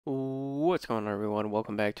What's going on, everyone?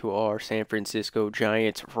 Welcome back to our San Francisco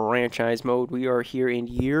Giants franchise mode. We are here in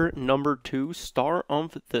year number 2, start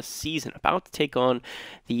of the season, about to take on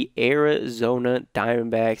the Arizona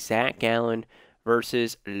Diamondbacks. Zach Gallen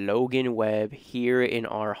versus Logan Webb here in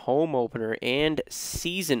our home opener and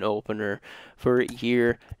season opener for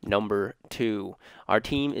year number 2. Our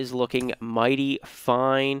team is looking mighty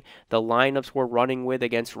fine. The lineups we're running with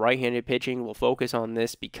against right-handed pitching, we'll focus on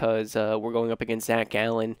this because we're going up against Zach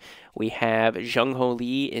Gallen. We have Jung-Ho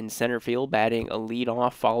Lee in center field batting a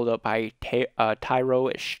leadoff, followed up by Tyro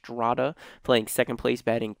Estrada playing second place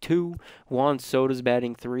batting 2. Juan Sotos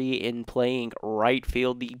batting 3 and playing right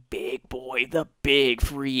field. The big boy, the big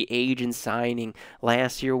free agent signing.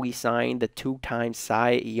 Last year we signed the 2-time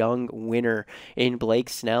Cy Young winner in Blake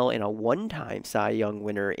Snell and a 1-time Cy Young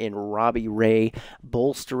winner in Robbie Ray,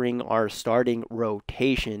 bolstering our starting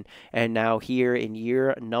rotation. And now here in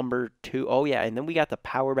year number 2, oh yeah, and then we got the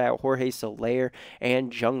power bat Jorge Soler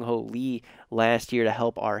and Jung-Ho Lee last year to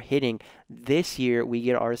help our hitting. This year we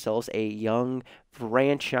get ourselves a young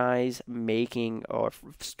franchise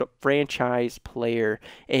player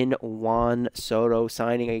in Juan Soto,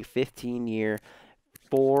 signing a 15-year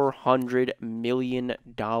 $400 million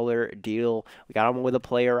deal. We got him with a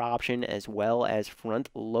player option as well as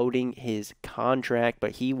front-loading his contract,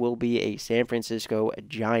 but he will be a San Francisco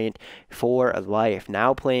Giant for life.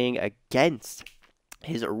 Now playing against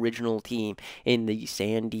his original team in the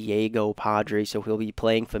San Diego Padres, so he'll be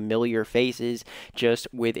playing familiar faces just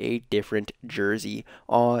with a different jersey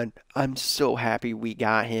on. I'm so happy we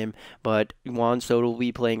got him, but Juan Soto will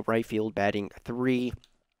be playing right field batting 3.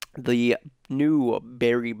 The new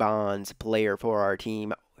Barry Bonds player for our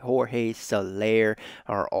team, Jorge Soler,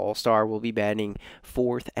 our all-star, will be batting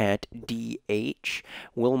 4th at DH.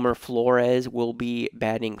 Wilmer Flores will be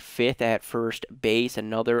batting 5th at first base,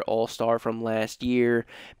 another all-star from last year.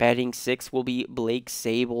 Batting 6th will be Blake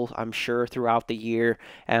Sabol. I'm sure throughout the year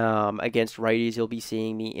against righties you'll be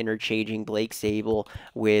seeing me interchanging Blake Sabol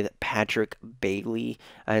with Patrick Bailey,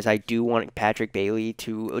 as I do want Patrick Bailey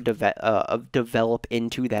to develop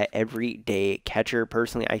into that everyday catcher.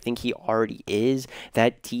 Personally, I think he already is.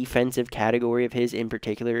 That defensive category of his in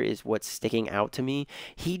particular is what's sticking out to me.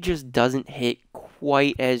 He just doesn't hit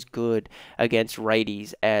quite as good against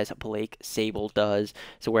righties as Blake Sabol does.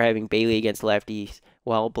 So we're having Bailey against lefties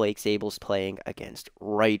while Blake Sabol's playing against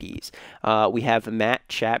righties. We have Matt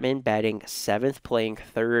Chapman batting 7th, playing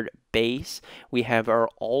 3rd base. We have our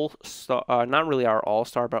all-star, not really our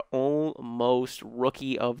all-star, but almost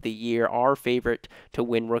rookie of the year, our favorite to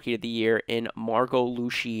win rookie of the year in Marco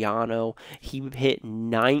Luciano. He hit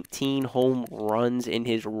 19 home runs in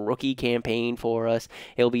his rookie campaign for us.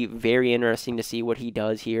 It'll be very interesting to see what he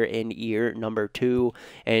does here in year number 2.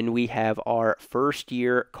 And we have our first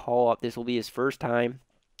year call-up. This will be his first time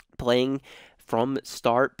playing from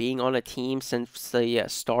start, being on a team since the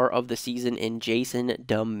start of the season, in Jason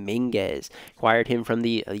Dominguez. Acquired him from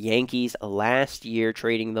the Yankees last year,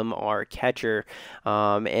 trading them our catcher,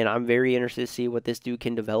 and I'm very interested to see what this dude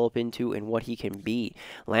can develop into and what he can be.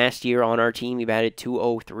 Last year on our team, he batted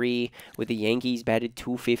 .203. With the Yankees, batted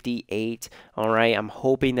 .258. All right, I'm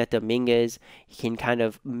hoping that Dominguez can kind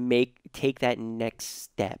of take that next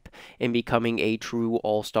step in becoming a true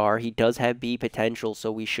all-star. He does have B potential,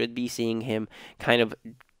 so we should be seeing him kind of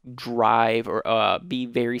drive or be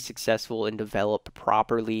very successful and develop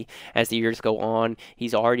properly as the years go on.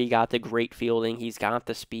 He's already got the great fielding. He's got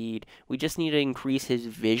the speed. We just need to increase his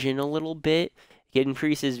vision a little bit.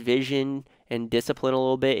 Increase his vision and discipline a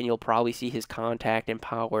little bit, and you'll probably see his contact and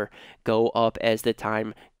power go up as the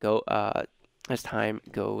time goes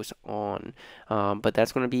on. But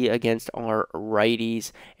that's going to be against our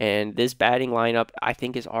righties, and this batting lineup I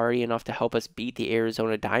think is already enough to help us beat the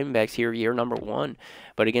Arizona Diamondbacks here year number 1.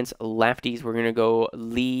 But against lefties, we're going to go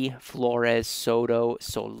Lee, Flores, Soto,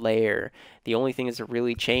 Soler. The only thing that's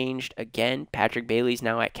really changed, again, Patrick Bailey's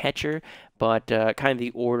now at catcher, but kind of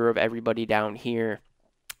the order of everybody down here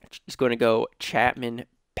is going to go Chapman,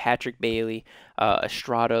 Patrick Bailey,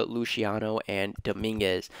 Estrada, Luciano, and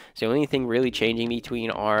Dominguez. So the only thing really changing between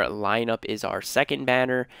our lineup is our second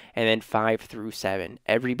batter, and then 5 through 7.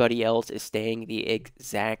 Everybody else is staying the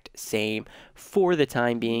exact same for the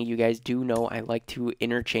time being. You guys do know I like to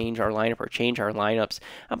interchange our lineup or change our lineups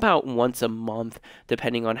about once a month,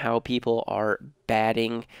 depending on how people are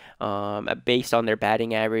batting, based on their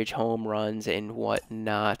batting average, home runs, and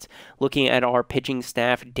whatnot. Looking at our pitching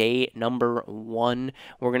staff, day number 1,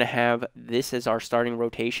 we're going to have this as our starting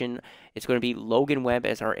rotation. It's going to be Logan Webb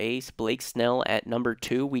as our ace, Blake Snell at number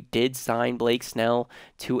 2. We did sign Blake Snell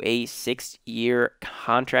to a 6-year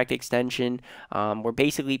contract extension. We're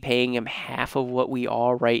basically paying him half of what we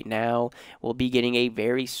are right now. We'll be getting a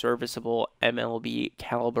very serviceable MLB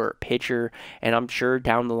caliber pitcher, and I'm sure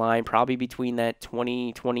down the line, probably between that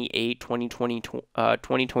 2028,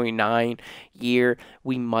 2029 year,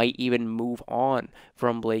 we might even move on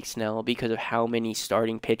from Blake Snell because of how many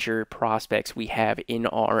starting pitcher prospects we have in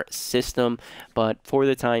our system. But for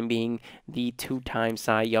the time being, the 2-time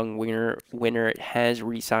Cy Young winner has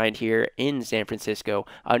re-signed here in San Francisco.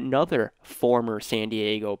 Another former San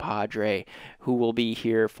Diego Padre who will be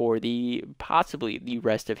here for possibly the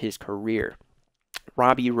rest of his career.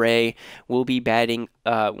 Robbie Ray will be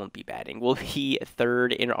will be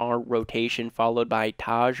third in our rotation, followed by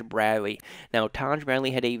Taj Bradley. Now, Taj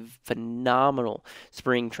Bradley had a phenomenal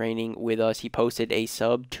spring training with us. He posted a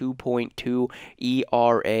sub 2.2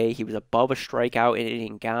 ERA. He was above a strikeout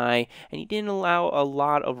inning guy, and he didn't allow a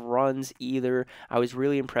lot of runs either. I was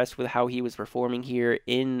really impressed with how he was performing here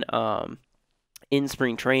in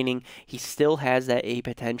spring training. He still has that A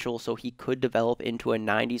potential, so he could develop into a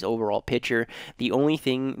 90s overall pitcher. The only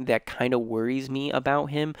thing that kind of worries me about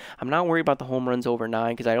him, I'm not worried about the home runs over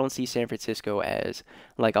 9 because I don't see San Francisco as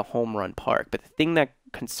like a home run park. But the thing that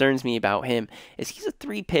concerns me about him is he's a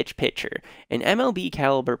 3-pitch pitcher. And MLB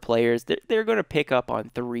caliber players, they're going to pick up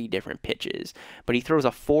on 3 different pitches. But he throws a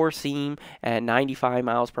 4-seam at 95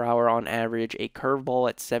 miles per hour on average, a curveball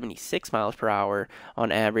at 76 miles per hour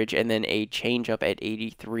on average, and then a changeup at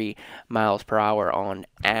 83 miles per hour on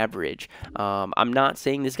average. I'm not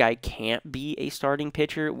saying this guy can't be a starting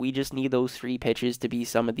pitcher. We just need those 3 pitches to be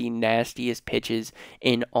some of the nastiest pitches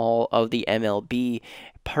in all of the MLB.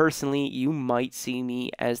 Personally, you might see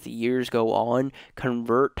me, as the years go on,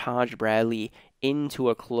 convert Taj Bradley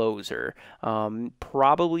into a closer.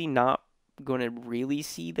 Probably not going to really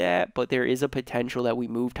see that, but there is a potential that we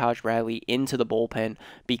move Taj Bradley into the bullpen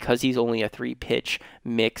because he's only a 3-pitch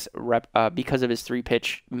mix because of his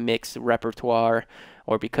 3-pitch mix repertoire,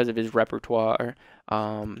 or because of his repertoire.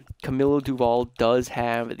 Camilo Doval does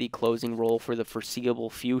have the closing role for the foreseeable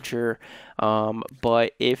future,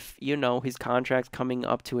 but if, his contract's coming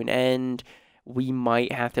up to an end, we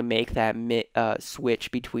might have to make that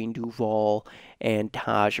switch between Doval and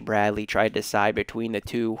Taj Bradley, try to decide between the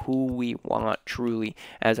two who we want truly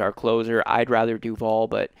as our closer. I'd rather Doval,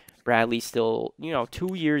 but Bradley's still,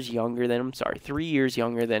 3 years younger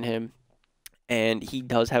than him, and he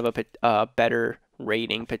does have a better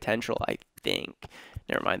rating potential, I think.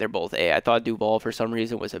 Never mind, they're both A. I thought Doval for some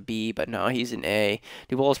reason was a B, but no, he's an A.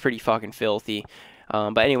 Duval's pretty fucking filthy.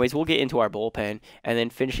 But anyways, we'll get into our bullpen, and then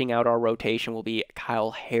finishing out our rotation will be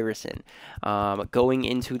Kyle Harrison. Going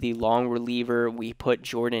into the long reliever, we put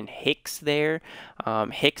Jordan Hicks there.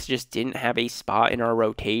 Hicks just didn't have a spot in our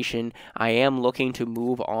rotation. I am looking to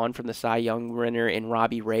move on from the Cy Young winner in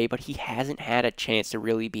Robbie Ray, but he hasn't had a chance to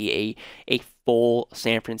really be a full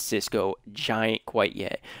San Francisco Giant quite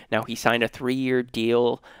yet. Now, he signed a 3-year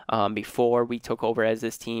deal before we took over as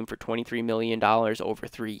this team for $23 million over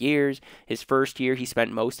 3 years. His first year, he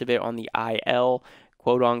spent most of it on the IL,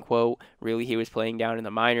 quote unquote. Really, he was playing down in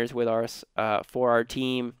the minors with us for our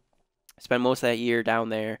team. Spent most of that year down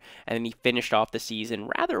there, and then he finished off the season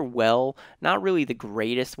rather well. Not really the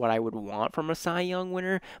greatest, what I would want from a Cy Young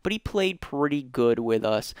winner, but he played pretty good with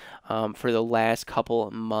us for the last couple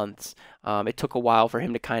of months. It took a while for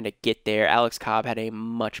him to kind of get there. Alex Cobb had a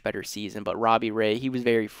much better season, but Robbie Ray, he was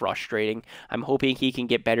very frustrating. I'm hoping he can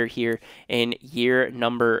get better here in year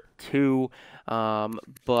number 2.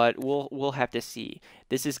 But we'll have to see.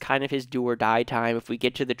 This is kind of his do or die time. If we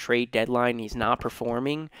get to the trade deadline and he's not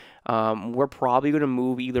performing, we're probably going to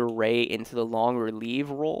move either Ray into the long relief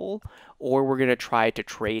role, or we're going to try to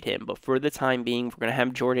trade him. But for the time being, we're going to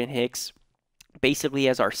have Jordan Hicks basically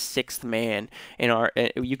as our 6th man in our,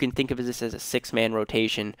 you can think of this as a 6-man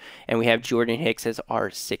rotation, and we have Jordan Hicks as our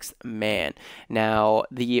 6th man. Now,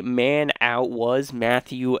 the man out was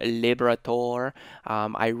Matthew Liberatore.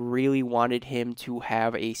 I really wanted him to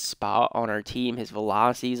have a spot on our team. His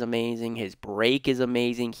velocity is amazing. His break is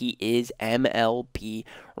amazing. He is MLB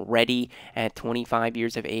ready at 25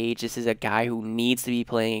 years of age. This is a guy who needs to be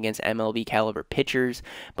playing against MLB caliber pitchers,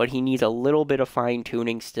 but he needs a little bit of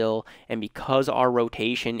fine-tuning still, and because our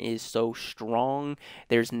rotation is so strong,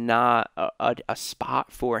 there's not a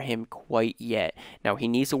spot for him quite yet. Now, he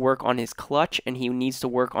needs to work on his clutch, and he needs to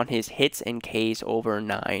work on his hits and Ks over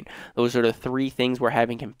 9. Those are the 3 things we're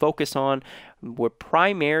having him focus on. We're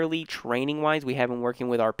primarily, training-wise, we have him working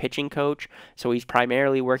with our pitching coach, so he's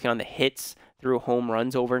primarily working on the hits threw home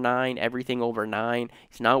runs over 9, everything over 9.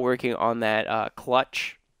 He's not working on that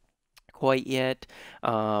clutch quite yet,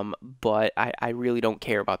 but I really don't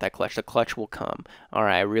care about that clutch. The clutch will come. All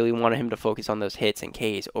right, I really want him to focus on those hits and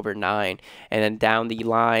Ks over 9, and then down the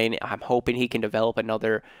line, I'm hoping he can develop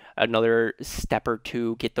another step or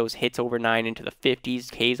two, get those hits over 9 into the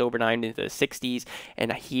 50s, Ks over 9 into the 60s,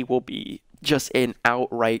 and he will be just an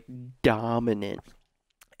outright dominant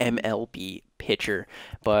MLB pitcher.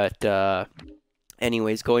 But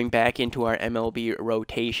anyways, going back into our MLB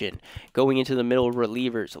rotation, going into the middle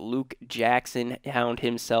relievers, Luke Jackson found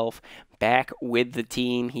himself back with the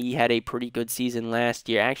team. He had a pretty good season last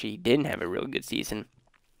year. Actually, he didn't have a really good season.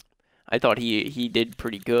 I thought he did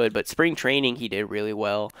pretty good, but spring training he did really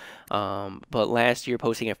well. But last year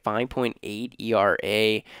posting a 5.8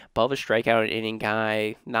 ERA, above a strikeout an inning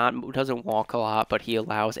guy, doesn't walk a lot, but he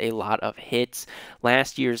allows a lot of hits.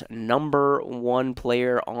 Last year's #1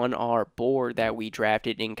 player on our board that we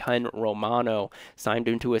drafted in Ken Romano, signed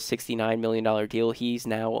him to a $69 million deal. He's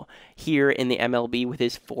now here in the MLB with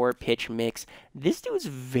his 4-pitch mix. This dude's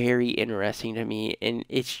very interesting to me, and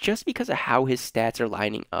it's just because of how his stats are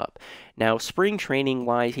lining up. Now, spring training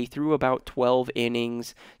wise, he threw about 12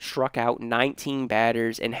 innings, struck out 19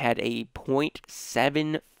 batters, and had a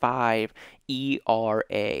 .75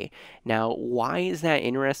 ERA. Now, why is that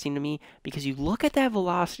interesting to me? Because you look at that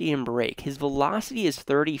velocity and break. His velocity is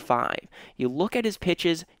 35. You look at his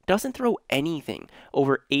pitches, doesn't throw anything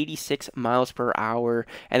over 86 miles per hour,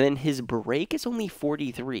 and then his break is only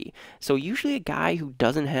 43. So usually a guy who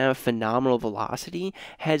doesn't have phenomenal velocity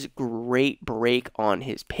has great break on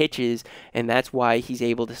his pitches, and that's why he's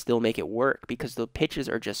able to still make it work, because the pitches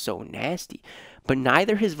are just so nasty. But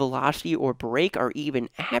neither his velocity or break are even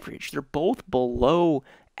average. They're both below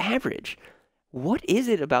average. What is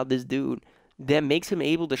it about this dude that makes him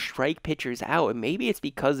able to strike pitchers out? And maybe it's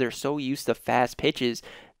because they're so used to fast pitches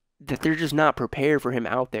that they're just not prepared for him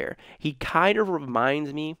out there. He kind of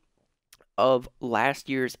reminds me of last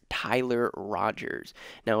year's Tyler Rogers.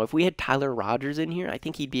 Now, if we had Tyler Rogers in here, I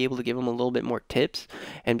think he'd be able to give him a little bit more tips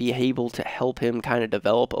and be able to help him kind of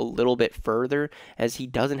develop a little bit further, as he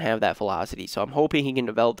doesn't have that velocity. So I'm hoping he can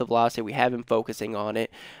develop the velocity. We have him focusing on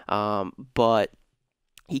it, but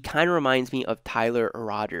he kind of reminds me of Tyler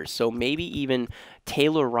Rogers. So maybe even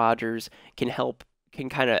Taylor Rogers can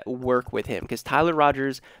kind of work with him, because Tyler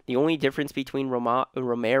Rogers, the only difference between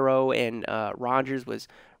Romero and Rogers was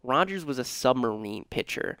a submarine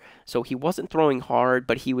pitcher. So he wasn't throwing hard,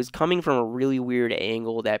 but he was coming from a really weird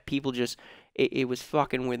angle that people just, it was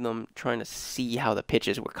fucking with them, trying to see how the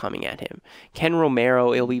pitches were coming at him. Ken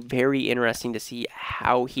Romero, it'll be very interesting to see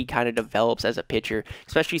how he kind of develops as a pitcher,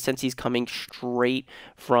 especially since he's coming straight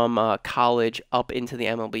from college up into the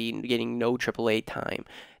MLB and getting no AAA time.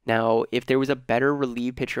 Now, if there was a better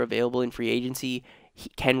relief pitcher available in free agency,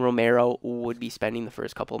 Ken Romero would be spending the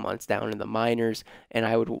first couple of months down in the minors, and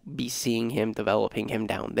I would be seeing him, developing him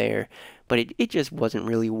down there. But it just wasn't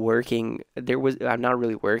really working. Not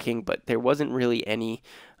really working, but there wasn't really any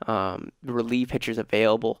relief pitchers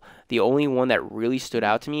available. The only one that really stood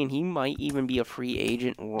out to me, and he might even be a free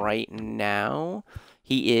agent right now,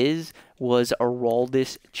 was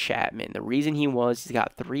Aroldis Chapman. The reason he's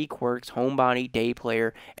got 3 quirks: homebody, day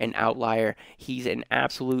player, and outlier. He's an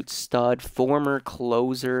absolute stud, former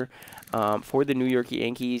closer for the New York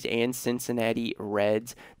Yankees and Cincinnati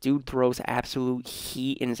Reds. Dude throws absolute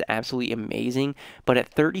heat and is absolutely amazing. But at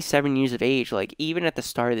 37 years of age, like even at the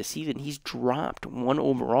start of the season, he's dropped 1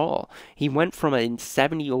 overall. He went from a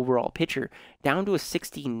 70 overall pitcher down to a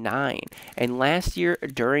 69. And last year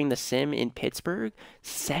during the sim in Pittsburgh,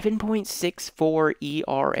 7.64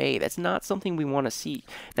 ERA. That's not something we want to see.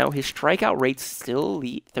 Now, his strikeout rate's still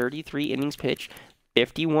elite, 33 innings pitched,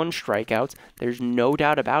 51 strikeouts. There's no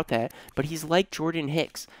doubt about that. But he's like Jordan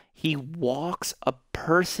Hicks. He walks a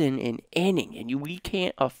person an inning, and we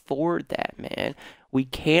can't afford that, man. We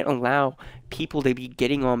can't allow people to be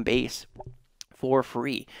getting on base for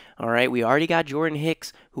free. All right, we already got Jordan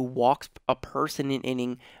Hicks who walks a person an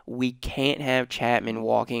inning. We can't have Chapman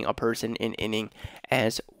walking a person an inning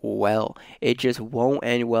as well. It just won't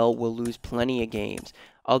end well. We'll lose plenty of games.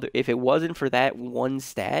 If it wasn't for that one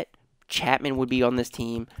stat, Chapman would be on this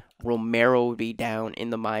team. Romero would be down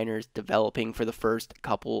in the minors developing for the first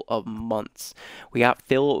couple of months. We got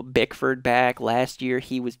Phil Bickford back. Last year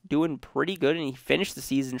he was doing pretty good, and he finished the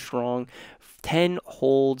season strong. 10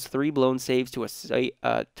 holds, 3 blown saves to a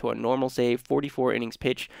normal save, 44 innings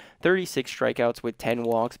pitched, 36 strikeouts with 10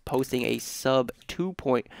 walks, posting a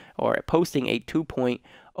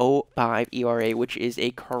 2.05 ERA, which is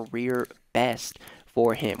a career best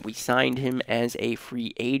for him. We signed him as a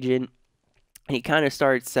free agent, He kind of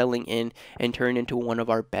started settling in and turned into one of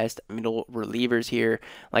our best middle relievers here.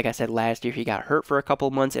 Like I said, last year he got hurt for a couple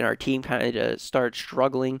of months, and our team kind of started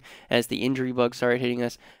struggling as the injury bug started hitting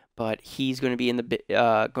us. But he's going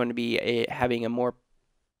to be having a more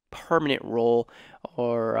permanent role,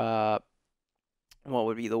 or what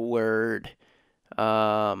would be the word?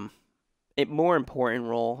 Um, a more important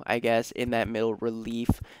role, I guess, in that middle relief,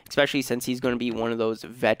 especially since he's going to be one of those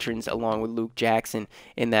veterans along with Luke Jackson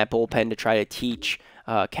in that bullpen to try to teach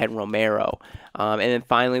Ken Romero. And then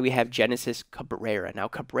finally, we have Genesis Cabrera. Now,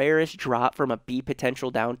 Cabrera's dropped from a B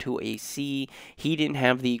potential down to a C. He didn't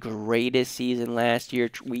have the greatest season last year.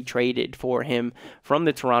 We traded for him from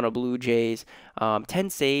the Toronto Blue Jays. 10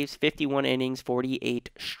 saves, 51 innings, 48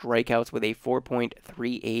 strikeouts with a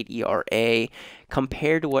 4.38 ERA.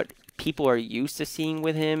 Compared to what people are used to seeing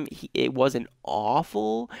with him, it wasn't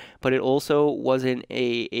awful, but it also wasn't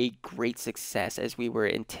a great success as we were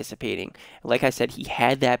anticipating. Like I said, he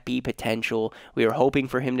had that B potential. We were hoping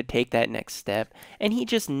for him to take that next step, and he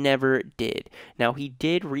just never did. Now, he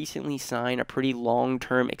did recently sign a pretty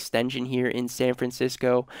long-term extension here in San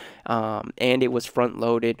Francisco, and it was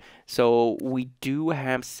front-loaded, so we do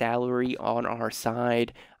have salary on our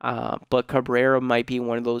side, but Cabrera might be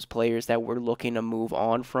one of those players that we're looking to move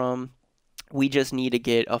on from. We just need to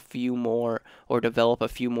get a few more or develop a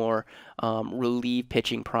few more relief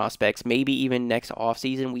pitching prospects. Maybe even next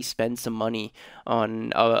offseason we spend some money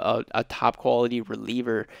on a top quality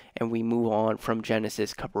reliever and we move on from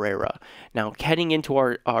Genesis Cabrera. Now, heading into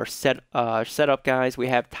our setup, guys, we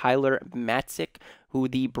have Tyler Matzek, who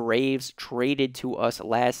the Braves traded to us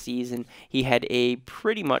last season. He had a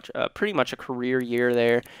pretty much a career year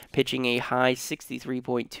there, pitching a high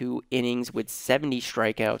 63.2 innings with 70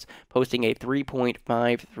 strikeouts, posting a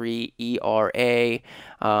 3.53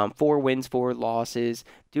 ERA, 4 wins, 4 losses.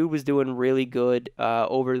 Dude was doing really good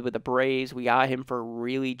over with the Braves. We got him for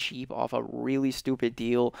really cheap off a really stupid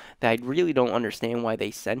deal that I really don't understand why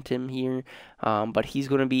they sent him here. But he's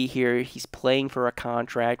going to be here. He's playing for a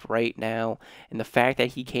contract right now. And the fact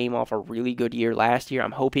that he came off a really good year last year,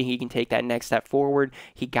 I'm hoping he can take that next step forward.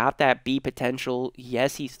 He got that B potential.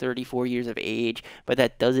 Yes, he's 34 years of age, but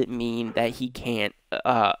that doesn't mean that he can't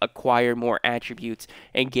acquire more attributes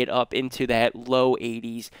and get up into that low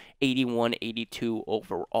 80s, 81, 82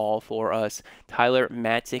 overall for us. Tyler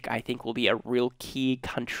Matzek, I think, will be a real key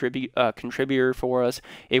contributor for us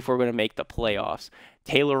if we're going to make the playoffs.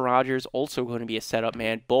 Taylor Rogers also going to be a setup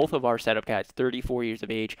man. Both of our setup guys, 34 years of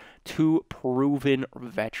age, 2 proven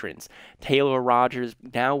veterans. Taylor Rogers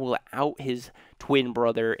now will out his twin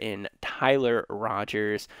brother in Tyler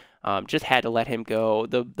Rogers. Just had to let him go.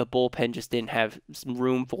 The bullpen just didn't have some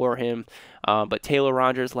room for him. But Taylor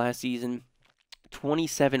Rogers last season,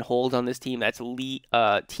 27 holds on this team. That's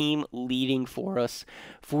team leading for us.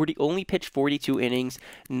 Only pitched 42 innings,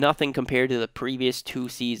 nothing compared to the previous 2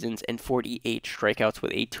 seasons, and 48 strikeouts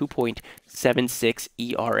with a 2.76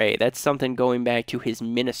 ERA. That's something going back to his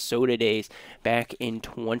Minnesota days back in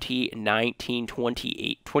 2018,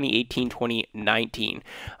 2019.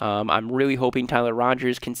 I'm really hoping Tyler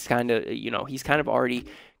Rogers can he's kind of already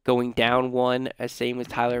going down one, as same with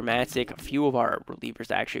Tyler Matzek. A few of our relievers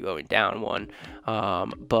actually going down one,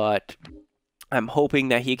 but I'm hoping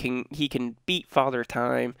that he can beat Father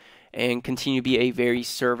Time and continue to be a very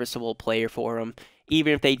serviceable player for him.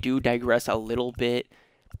 Even if they do digress a little bit,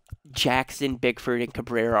 Jackson, Bickford, and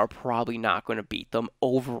Cabrera are probably not going to beat them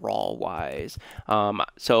overall wise.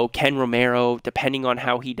 So Ken Romero, depending on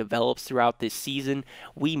how he develops throughout this season,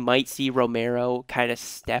 we might see Romero kind of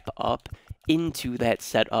step up into that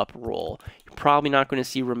setup role. You're probably not going to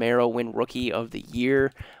see Romero win Rookie of the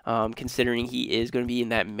Year, considering he is going to be in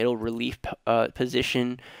that middle relief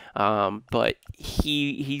position. But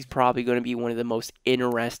he's probably going to be one of the most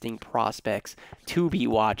interesting prospects to be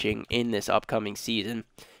watching in this upcoming season.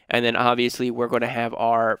 And then obviously we're going to have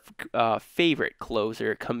our favorite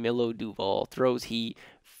closer, Camilo Duval, throws heat,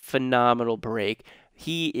 phenomenal break.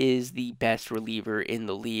 He is the best reliever in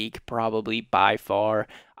the league, probably by far.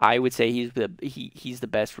 I would say he's the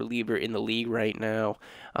best reliever in the league right now,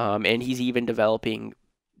 and he's even developing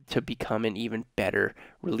to become an even better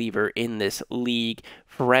reliever in this league.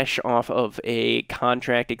 Fresh off of a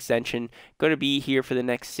contract extension, going to be here for the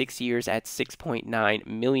next 6 years at $6.9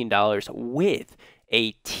 million with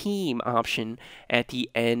a team option at the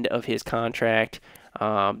end of his contract.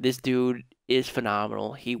 This dude is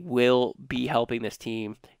phenomenal. He will be helping this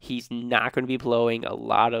team. He's not going to be blowing a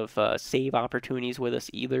lot of save opportunities with us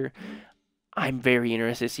either. I'm very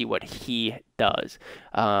interested to see what he does.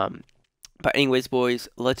 But anyways, boys,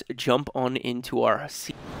 let's jump on into our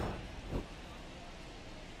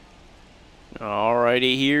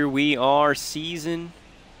Alrighty, here we are, season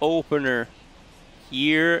opener,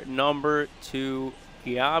 year number 2.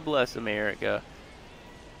 God bless America.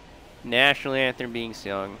 National anthem being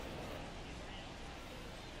sung.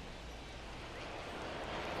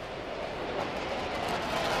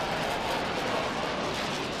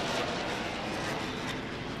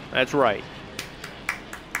 That's right.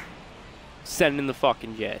 Sending the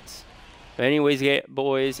fucking Jets. But anyways, yeah,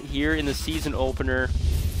 boys, here in the season opener,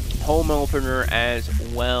 home opener as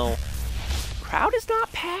well. Crowd is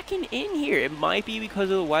not packing in here. It might be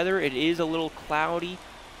because of the weather. It is a little cloudy,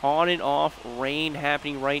 on and off, rain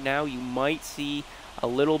happening right now. You might see a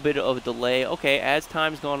little bit of a delay. Okay, as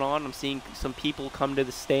time's gone on, I'm seeing some people come to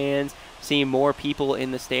the stands, seeing more people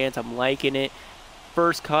in the stands. I'm liking it.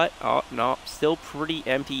 First cut, oh no, still pretty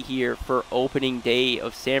empty here for opening day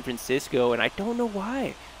of San Francisco, and I don't know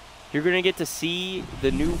why. You're going to get to see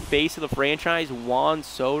the new face of the franchise, Juan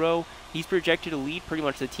Soto. He's projected to lead pretty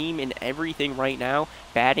much the team in everything right now.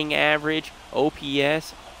 Batting average,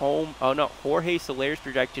 OPS, Jorge Soler's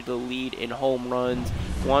projected to lead in home runs.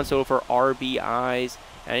 Juan Soto for RBIs.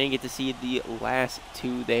 I didn't get to see the last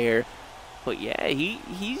two there. But yeah,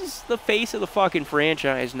 he's the face of the fucking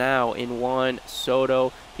franchise now in Juan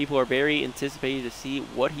Soto. People are very anticipated to see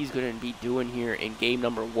what he's going to be doing here in game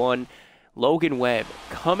number 1. Logan Webb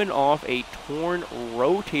coming off a torn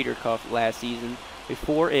rotator cuff last season.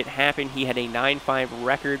 Before it happened, he had a 9.5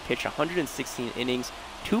 record, pitched 116 innings,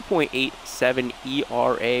 2.87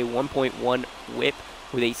 ERA, 1.1 WHIP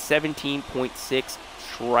with a 17.6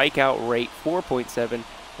 strikeout rate, 4.7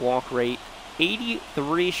 walk rate.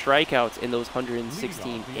 83 strikeouts in those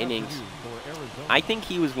 116 innings. I think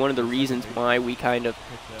he was one of the reasons why we kind of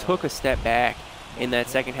took a step back in that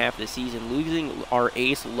second half of the season. Losing our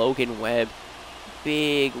ace, Logan Webb,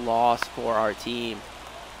 big loss for our team.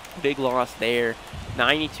 Big loss there.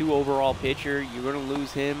 92 overall pitcher, you're going to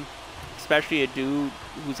lose him, especially a dude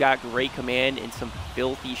who's got great command and some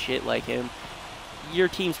filthy shit like him. Your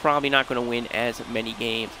team's probably not going to win as many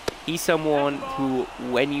games. He's someone who,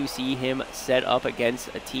 when you see him set up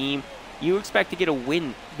against a team, you expect to get a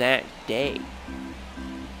win that day.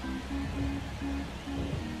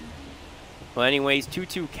 Well, anyways,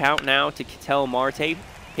 2-2 count now to Ketel Marte.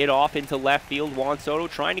 Hit off into left field. Juan Soto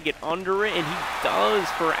trying to get under it, and he does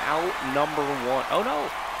for out number 1. Oh,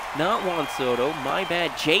 no, not Juan Soto. My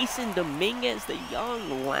bad. Jason Dominguez, the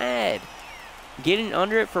young lad, getting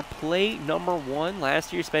under it for play number 1.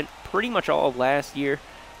 Last year, spent pretty much all of last year,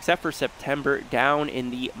 except for September, down in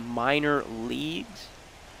the minor leagues.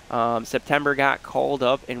 September got called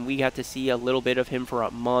up, and we got to see a little bit of him for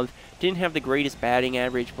a month. Didn't have the greatest batting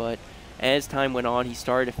average, but as time went on, he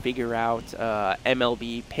started to figure out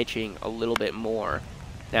MLB pitching a little bit more.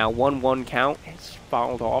 Now, 1-1 count has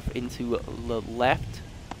fouled off into the left,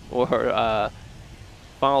 or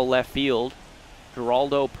foul left field.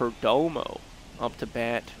 Geraldo Perdomo up to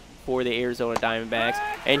bat for the Arizona Diamondbacks,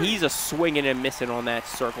 and he's a swinging and missing on that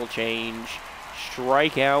circle change.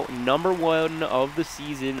 Strikeout number 1 of the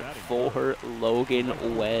season for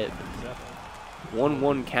Logan Webb.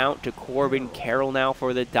 1-1 count to Corbin Carroll now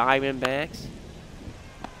for the Diamondbacks.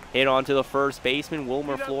 Hit onto the first baseman.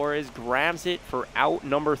 Wilmer Flores grabs it for out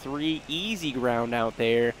number 3. Easy ground out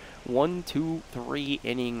there. 1-2-3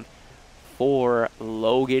 inning for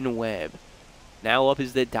Logan Webb. Now up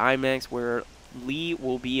is the Diamondbacks, where Lee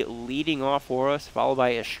will be leading off for us, followed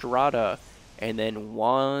by Estrada, and then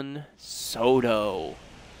Juan Soto.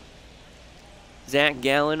 Zach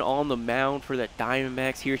Gallen on the mound for the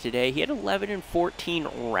Diamondbacks here today. He had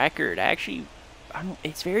 11-14 record. Actually,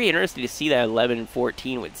 it's very interesting to see that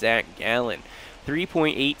 11-14 with Zach Gallen.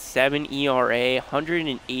 3.87 ERA,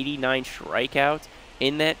 189 strikeouts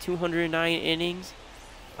in that 209 innings.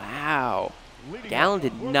 Wow. Gallen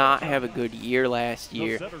did not have a good year last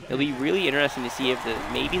year. It'll be really interesting to see if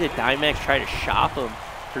maybe the Diamondbacks try to shop him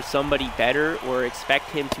for somebody better or expect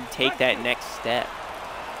him to take that next step.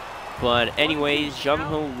 But anyways,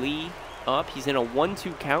 Jung-Ho Lee up. He's in a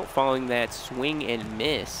 1-2 count following that swing and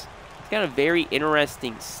miss. He's got a very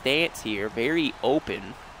interesting stance here, very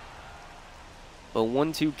open. A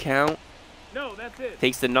 1-2 count. No, that's it.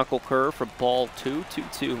 Takes the knuckle curve for ball 2.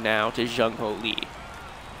 2-2 now to Jung-Ho Lee.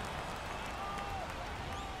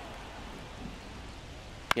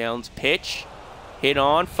 Gallen's pitch, hit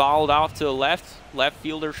on, fouled off to the left. Left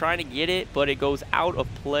fielder trying to get it, but it goes out of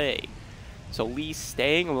play. So Lee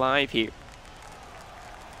staying alive here.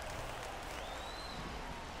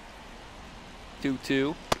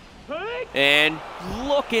 2-2. And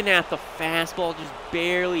looking at the fastball, just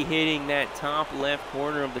barely hitting that top left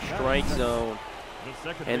corner of the strike zone.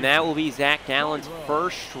 And that will be Zach Gallen's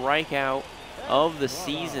first strikeout of the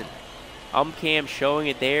season. Cam showing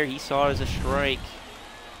it there. He saw it as a strike.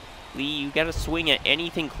 Lee, you got to swing at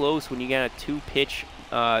anything close when you got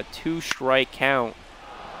a two-strike count.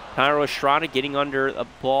 Thairo Estrada getting under a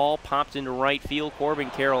ball, pops into right field. Corbin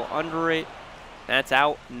Carroll under it. That's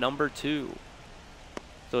out number 2.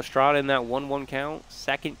 So Estrada in that 1-1 count.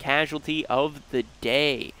 Second casualty of the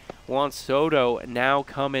day. Juan Soto now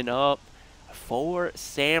coming up for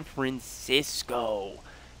San Francisco.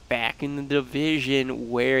 Back in the division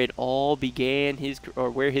where it all began,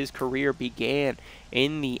 where his career began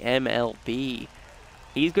in the MLB.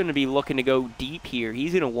 He's going to be looking to go deep here.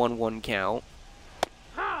 He's in a 1-1 count.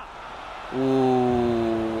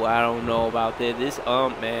 Ooh, I don't know about this. This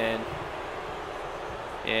man.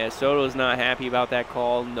 Yeah, Soto's not happy about that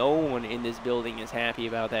call. No one in this building is happy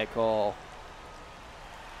about that call.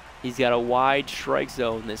 He's got a wide strike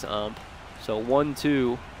zone, this ump. So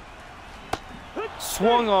 1-2.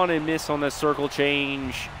 Swung on and missed on the circle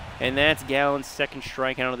change. And that's Gallen's second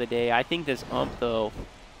strikeout of the day. I think this ump, though,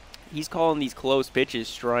 he's calling these close pitches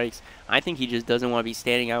strikes. I think he just doesn't want to be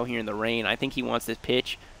standing out here in the rain. I think he wants this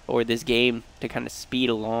pitch or this game to kind of speed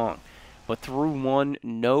along. But through 1,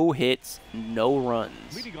 no hits, no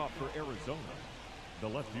runs. Leading off for Arizona, the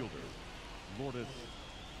left fielder, Lourdes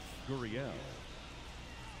Gurriel.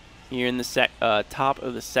 Here in the top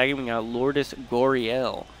of the second, we got Lourdes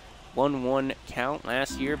Gurriel. 1-1 count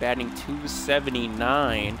last year, batting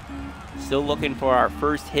 .279. Still looking for our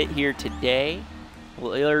first hit here today.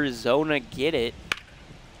 Will Arizona get it?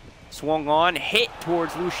 Swung on, hit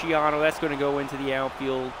towards Luciano. That's going to go into the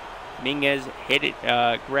outfield. Minguez hit it,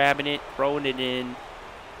 grabbing it, throwing it in.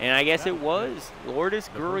 And I guess it was Lourdes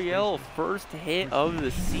Gurriel, first hit of the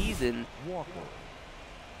season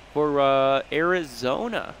for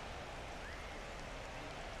Arizona.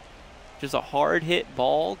 Just a hard hit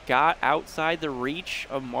ball, got outside the reach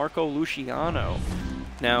of Marco Luciano.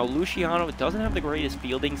 Now, Luciano doesn't have the greatest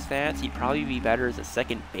fielding stats. He'd probably be better as a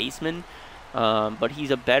second baseman, but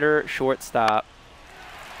he's a better shortstop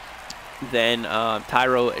than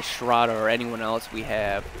Thairo Estrada or anyone else we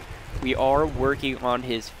have. We are working on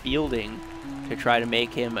his fielding to try to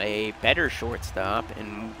make him a better shortstop,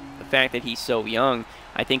 and the fact that he's so young,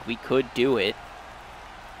 I think we could do it.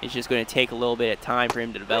 It's just going to take a little bit of time for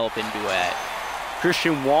him to develop into it.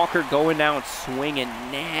 Christian Walker going down, swinging,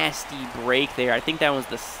 nasty break there. I think that was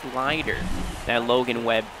the slider that Logan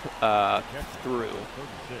Webb threw.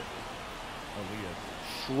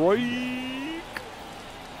 Strike.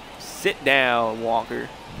 Sit down, Walker.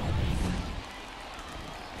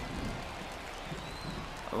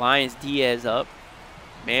 Elias Diaz up.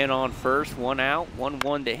 Man on first, 1 out,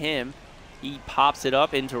 1-1 to him. He pops it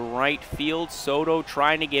up into right field. Soto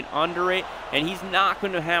trying to get under it, and he's not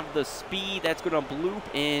going to have the speed. That's going to bloop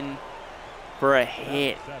in for a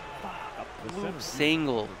hit. A bloop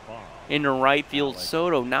single into right field.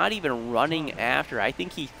 Soto not even running after. I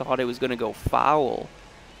think he thought it was going to go foul,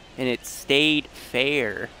 and it stayed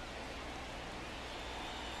fair.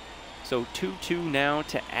 So 2-2 now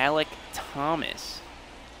to Alec Thomas.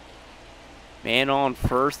 Man on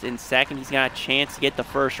first and second. He's got a chance to get the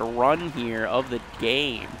first run here of the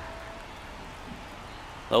game.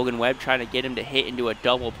 Logan Webb trying to get him to hit into a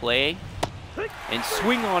double play. And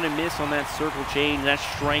swing on and miss on that circle change. That's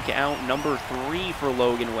strikeout number 3 for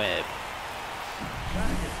Logan Webb.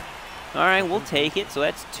 All right, we'll take it. So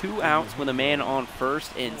that's 2 outs with a man on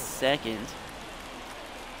first and second.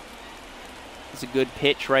 It's a good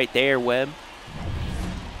pitch right there, Webb.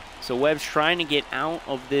 So Webb's trying to get out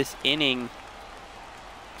of this inning,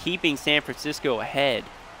 keeping San Francisco ahead.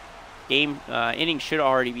 Inning should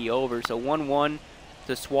already be over. So 1-1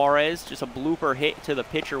 to Suarez. Just a blooper hit to the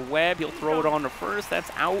pitcher Webb. He'll throw it on to first. That's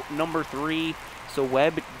out number 3. So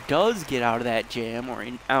Webb does get out of that jam, or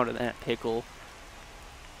out of that pickle.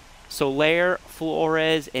 Soler,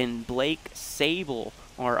 Flores, and Blake Sable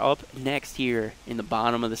are up next here in the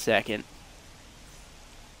bottom of the second.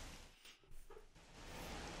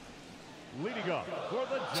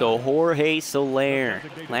 So Jorge Soler,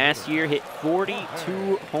 last year hit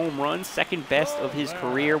 42 home runs, second best of his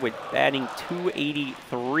career with batting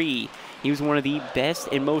 .283. He was one of the best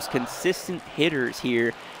and most consistent hitters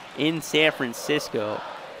here in San Francisco.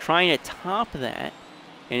 Trying to top that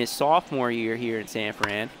in his sophomore year here in San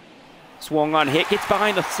Fran. Swung on hit, gets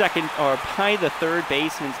behind the third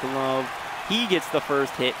baseman's glove. He gets the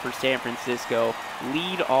first hit for San Francisco.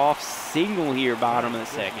 Lead off single here, bottom of the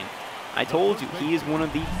second. I told you, he is one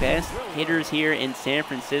of the best hitters here in San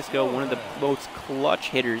Francisco, one of the most clutch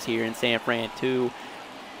hitters here in San Fran, too.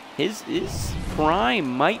 His prime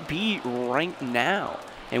might be right now.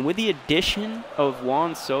 And with the addition of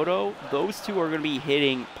Juan Soto, those two are going to be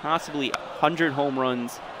hitting possibly 100 home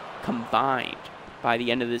runs combined by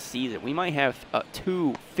the end of this season. We might have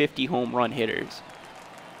 2 50-home run hitters.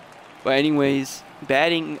 But anyways,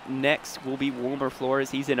 batting next will be Wilmer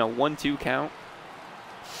Flores. He's in a 1-2 count.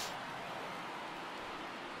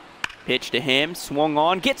 Pitch to him, swung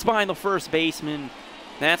on, gets behind the first baseman.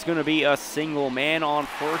 That's going to be a single. Man on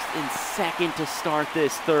first and second to start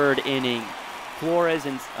this 3rd inning. Flores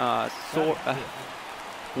and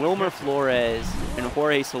Wilmer Flores and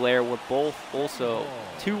Jorge Soler were both also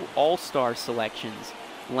 2 All-Star selections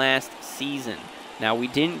last season. Now, we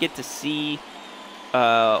didn't get to see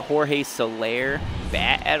Jorge Soler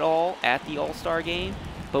bat at all at the All-Star game,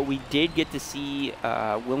 but we did get to see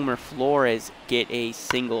Wilmer Flores get a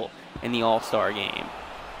single in the All-Star game.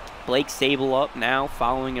 Blake Sable up now,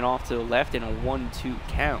 following it off to the left in a 1-2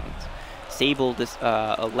 count. Sable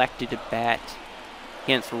elected to bat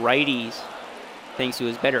against righties thanks to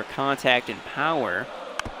his better contact and power.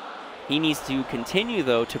 He needs to continue,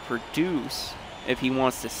 though, to produce if he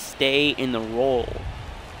wants to stay in the role,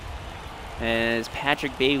 as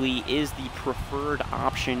Patrick Bailey is the preferred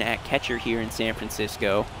option at catcher here in San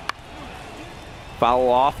Francisco. Foul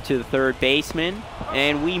off to the 3rd baseman,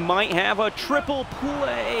 and we might have a triple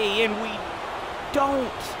play, and we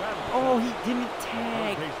don't. Oh, he didn't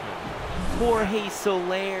tag Jorge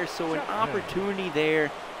Soler, so an opportunity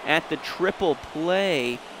there at the triple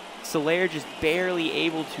play. Soler just barely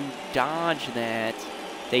able to dodge that.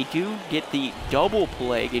 They do get the double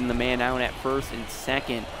play, getting the man out at first and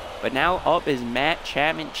second. But now up is Matt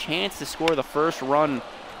Chapman. Chance to score the first run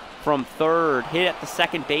from third. Hit at the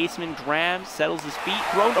second baseman. Grabs, settles his feet.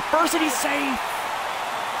 Thrown to first, and he's safe.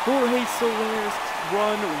 Jorge Soler's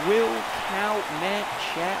run will count. Matt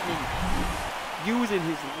Chapman using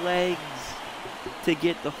his legs to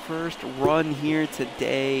get the first run here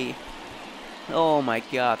today. Oh my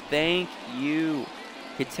God, thank you.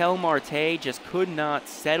 Ketel Marte just could not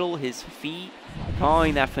settle his feet,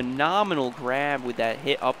 calling that phenomenal grab with that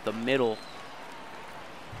hit up the middle.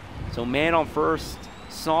 So man on first,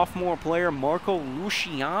 sophomore player Marco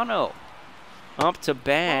Luciano up to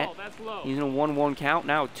bat. He's in a 1-1 count,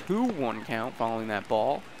 now 2-1 count following that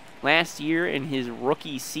ball. Last year in his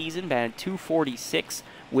rookie season, batted .246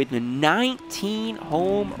 with 19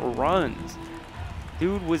 home runs.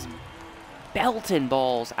 Dude was belting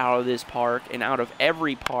balls out of this park and out of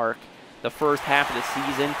every park the first half of the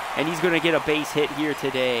season, and he's going to get a base hit here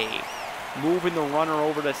today. Moving the runner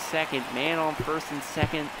over to second. Man on first and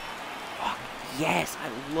second. Oh, yes,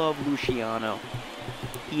 I love Luciano.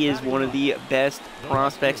 He is one of the best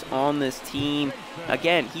prospects on this team.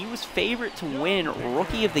 Again, he was favored to win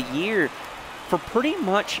Rookie of the Year for pretty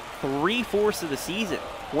much 3/4 of the season.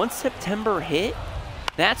 Once September hit,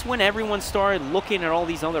 that's when everyone started looking at all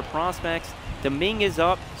these other prospects. Dominguez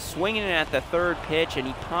up, swinging it at the 3rd pitch, and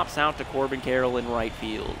he pops out to Corbin Carroll in right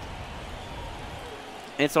field.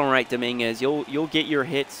 It's all right, Dominguez. You'll get your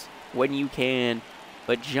hits when you can.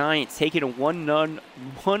 But Giants taking a 1-run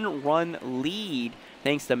lead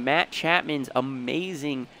thanks to Matt Chapman's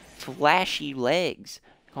amazing flashy legs.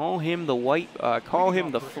 Call him the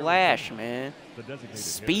Flash, man.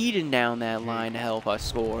 Speeding down that line to help us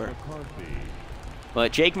score.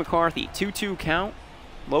 But Jake McCarthy, 2-2 count.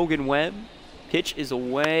 Logan Webb, pitch is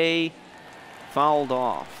away, fouled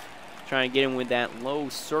off. Trying to get him with that low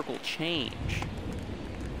circle change.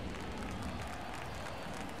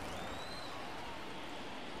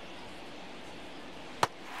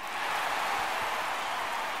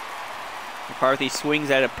 McCarthy swings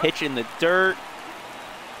at a pitch in the dirt.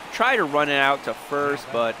 Try to run it out to first,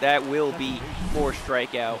 but that will be for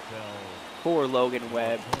strikeout for Logan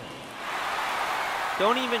Webb.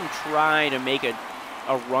 Don't even try to make a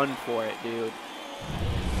run for it, dude.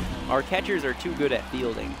 Our catchers are too good at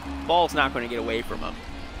fielding. Ball's not going to get away from them.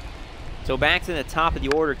 So back to the top of the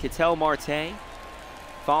order, Ketel Marte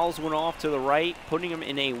fouls one off to the right, putting him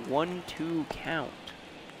in a 1-2 count.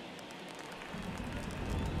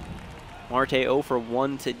 Marte 0 for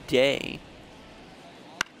 1 today.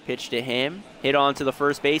 Pitch to him. Hit on to the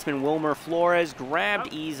first baseman, Wilmer Flores.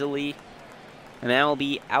 Grabbed easily. And that'll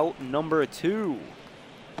be out number 2.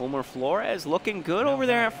 Wilmer Flores looking good over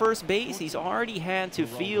there at first base. He's already had to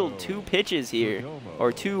field 2 pitches here.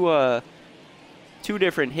 Or two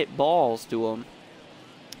different hit balls to him.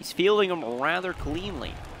 He's fielding them rather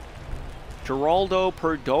cleanly. Geraldo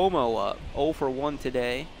Perdomo up 0 for 1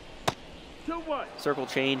 today. Circle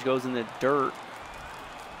change goes in the dirt.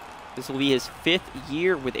 This will be his 5th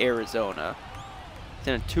year with Arizona. It's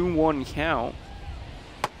in a 2-1 count.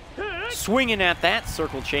 Swinging at that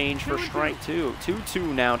circle change for strike 2.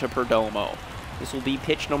 2-2 now to Perdomo. This will be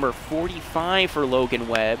pitch number 45 for Logan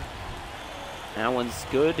Webb. That one's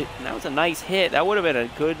good. That was a nice hit. That would have been a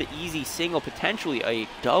good, easy single, potentially a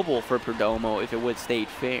double for Perdomo if it would have stayed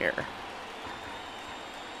fair.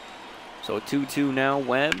 So 2-2 now,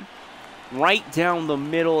 Webb. Right down the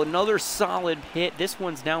middle, another solid hit. This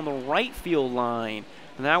one's down the right field line.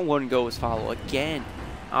 And that one goes foul again.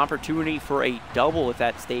 Opportunity for a double if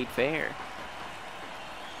that stayed fair.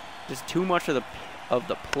 Just too much of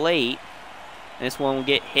the plate. And this one will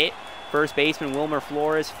get hit. First baseman Wilmer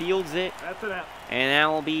Flores fields it. That's it out. And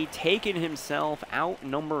that will be taking himself out,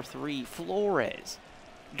 number 3. Flores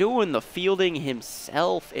doing the fielding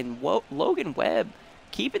himself. And Logan Webb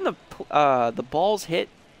keeping the balls hit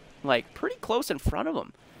like pretty close in front of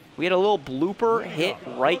him. We had a little blooper hit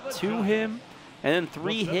right to him. And then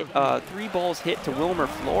 3 balls hit to Wilmer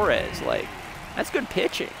Flores. Like, that's good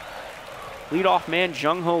pitching. Leadoff man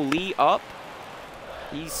Jung-Ho Lee up.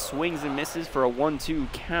 He swings and misses for a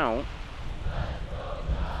 1-2 count.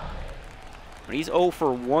 But he's 0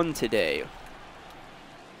 for 1 today.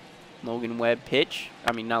 Logan Webb pitch.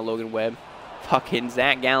 I mean, not Logan Webb. Fucking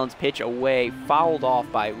Zach Gallen's pitch away. Fouled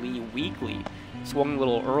off by Lee Weekly. Swung a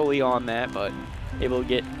little early on that, but able to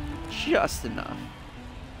get just enough.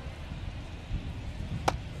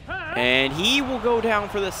 And he will go down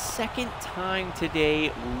for the second time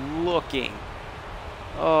today looking.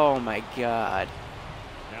 Oh my God.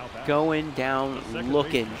 Going down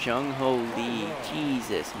looking. Jung-Ho Lee.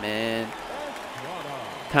 Jesus, man.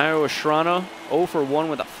 Tyro Estrada 0 for 1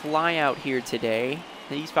 with a flyout here today.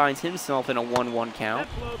 He finds himself in a 1-1 count.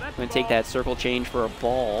 Going to take that circle change for a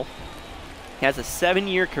ball. He has a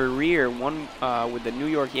 7-year career, one with the New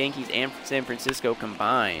York Yankees and San Francisco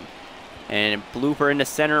combined. And blooper into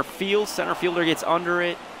center field. Center fielder gets under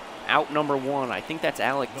it. Out number 1. I think that's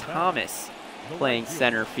Alec Thomas playing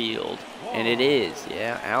center field. And it is.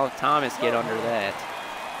 Yeah, Alec Thomas get under that.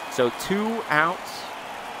 So 2 outs.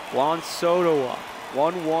 Juan Soto up.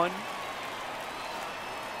 1-1.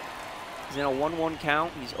 He's in a 1-1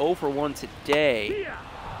 count. He's 0 for 1 today.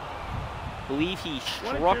 I believe he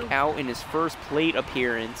struck out in his first plate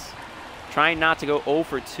appearance. Trying not to go 0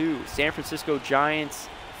 for 2. San Francisco Giants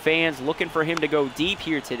fans looking for him to go deep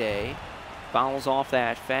here today. Fouls off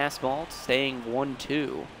that fastball, staying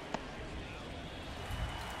 1-2.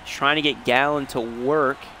 He's trying to get Gallen to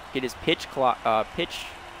work, get his pitch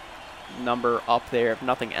number up there, if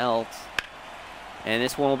nothing else. And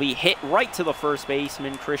this one will be hit right to the first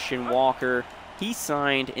baseman, Christian Walker. He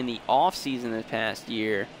signed in the offseason this past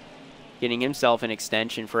year, getting himself an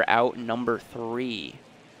extension for out number 3.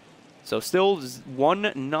 So still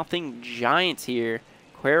 1-0 Giants here.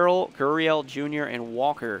 Querrell, Gurriel Jr., and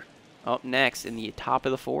Walker up next in the top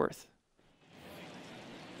of the 4th.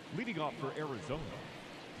 Leading off for Arizona,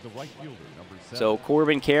 the right fielder, number 7. So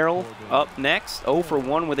Corbin Carroll up next, 0 for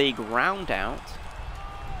 1 with a ground out.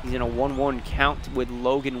 He's in a 1-1 count with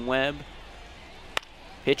Logan Webb.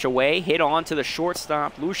 Pitch away, hit on to the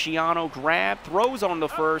shortstop. Luciano grab, throws on the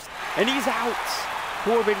first, and he's out.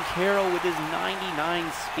 Corbin Carroll with his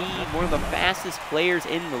 99 speed, one of the fastest players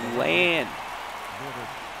in the land.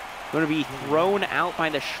 Going to be thrown out by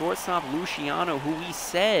the shortstop, Luciano, who we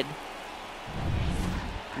said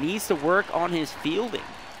needs to work on his fielding.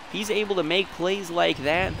 He's able to make plays like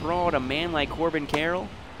that and throw out a man like Corbin Carroll.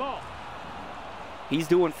 He's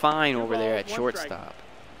doing fine over there at shortstop.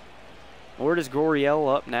 Lourdes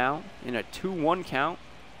Gurriel up now in a 2-1 count.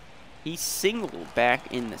 He singled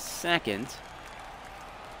back in the second.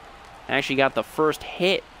 Actually got the first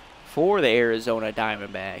hit for the Arizona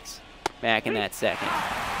Diamondbacks back in that second.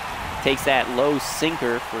 Takes that low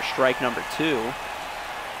sinker for strike number 2.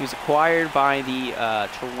 He was acquired by the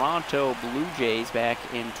Toronto Blue Jays back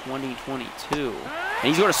in 2022. And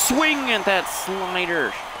he's going to swing at that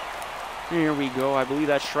slider. Here we go. I believe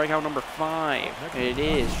that's strikeout number 5. It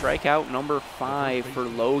is strikeout number 5 for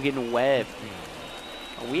Logan Webb.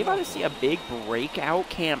 Are we about to see a big breakout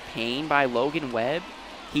campaign by Logan Webb?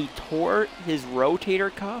 He tore his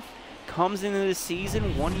rotator cuff, comes into the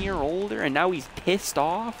season 1 year older, and now he's pissed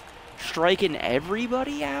off, striking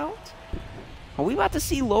everybody out? Are we about to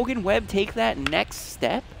see Logan Webb take that next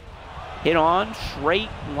step? Hit on, straight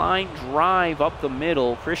line drive up the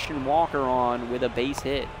middle. Christian Walker on with a base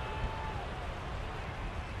hit.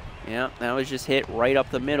 Yeah, that was just hit right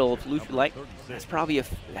up the middle. Like, that's probably a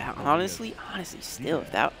honestly, still,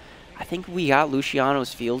 if that, I think we got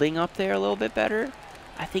Luciano's fielding up there a little bit better.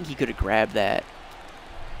 I think he could have grabbed that.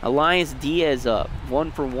 Elias Diaz up,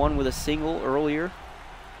 1 for 1 with a single earlier.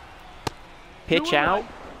 Pitch out,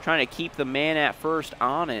 trying to keep the man at first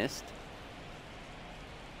honest.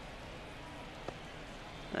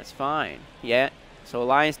 That's fine. Yeah, So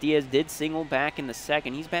Elias Diaz did single back in the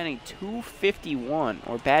second. He's batting .251,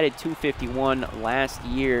 or batted .251 last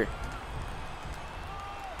year.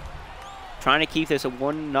 Trying to keep this a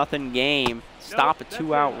 1-0 game. Stop a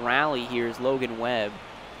 2-out rally here is Logan Webb.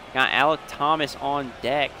 Got Alec Thomas on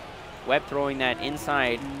deck. Webb throwing that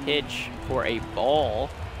inside pitch for a ball.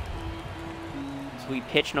 So we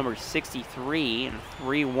pitch number 63 and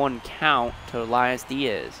 3-1 count to Elias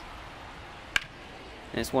Diaz.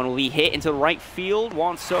 This one will be hit into right field.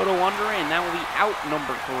 Juan Soto under it, and that will be out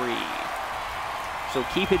number 3. So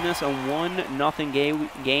keeping this a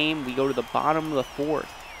 1-0 game, we go to the bottom of the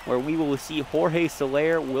fourth, where we will see Jorge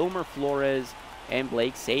Soler, Wilmer Flores, and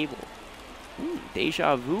Blake Sabol.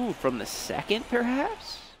 Deja vu from the second,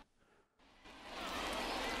 perhaps?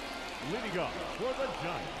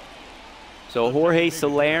 So Jorge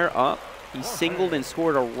Soler up. He singled and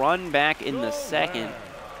scored a run back in the second.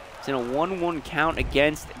 It's in a 1-1 count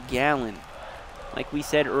against Gallen. Like we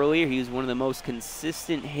said earlier, he was one of the most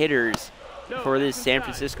consistent hitters for this San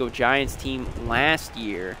Francisco Giants team last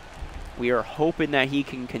year. We are hoping that he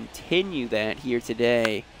can continue that here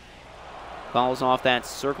today. Fouls off that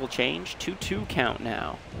circle change. 2-2 count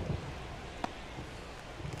now.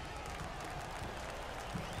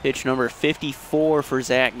 Pitch number 54 for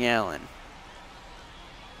Zach Gallen.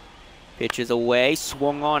 Pitches away,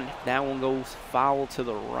 swung on. That one goes foul to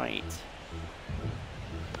the right.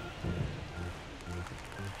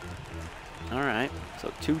 All right,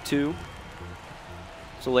 so 2-2.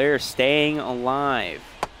 Soler staying alive.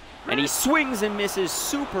 And he swings and misses.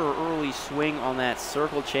 Super early swing on that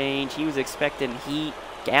circle change. He was expecting heat.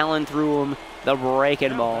 Gallen threw him the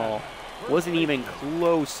breaking ball. Wasn't even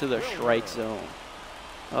close to the strike zone.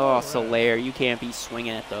 Oh, Soler, you can't be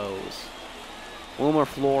swinging at those. Wilmer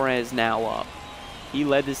Flores now up. He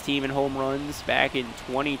led this team in home runs back in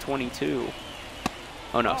 2022.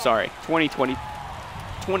 Oh, no, sorry.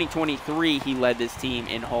 2023, he led this team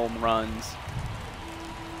in home runs.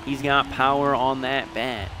 He's got power on that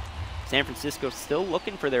bat. San Francisco still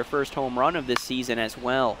looking for their first home run of this season as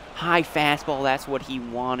well. High fastball, that's what he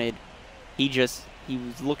wanted. He was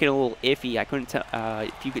looking a little iffy. I couldn't tell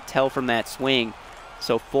if you could tell from that swing.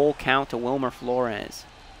 So full count to Wilmer Flores.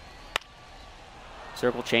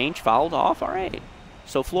 Circle change, fouled off, all right.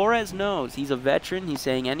 So Flores knows he's a veteran. He's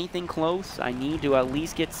saying anything close, I need to at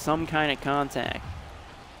least get some kind of contact.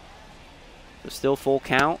 So still full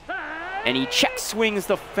count. And he check swings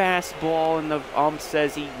the fastball, and the ump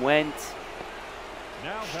says he went.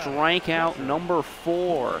 Strikeout number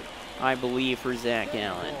 4, I believe, for Zach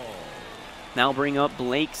Gallen. Now bring up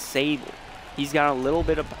Blake Sabol. He's got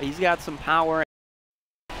he's got some power.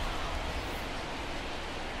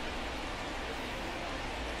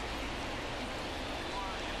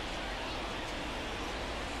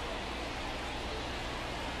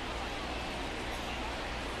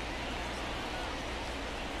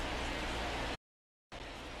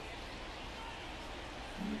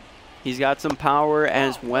 He's got some power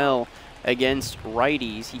as well against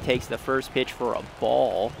righties. He takes the first pitch for a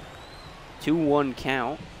ball. 2-1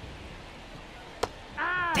 count.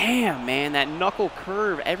 Damn, man, that knuckle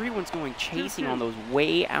curve. Everyone's going chasing on those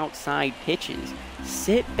way outside pitches.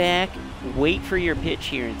 Sit back, wait for your pitch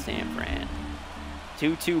here in San Fran.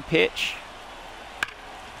 2-2 pitch.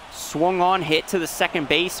 Swung on, hit to the second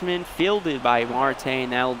baseman, fielded by Marte,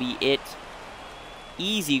 and that will be it.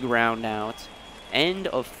 Easy ground out. End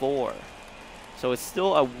of 4. So it's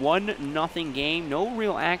still a 1-0 game. No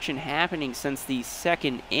real action happening since the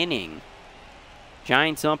second inning.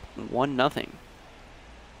 Giants up 1-0.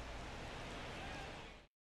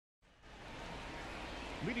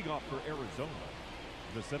 Leading off for Arizona,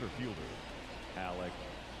 the center fielder, Alec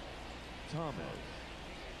Thomas.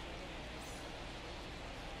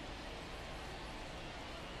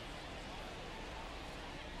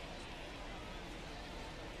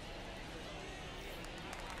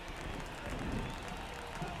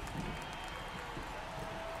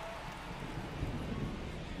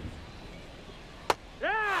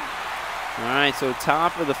 All right, so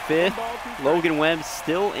top of the 5th, Logan Webb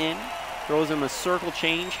still in. Throws him a circle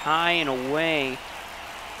change, high and away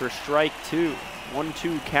for strike 2.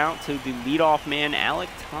 1-2 count to the leadoff man, Alec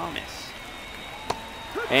Thomas.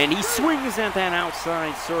 And he swings at that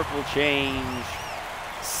outside circle change.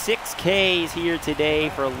 6 Ks here today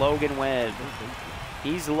for Logan Webb.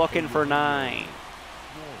 He's looking for 9.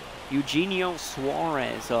 Eugenio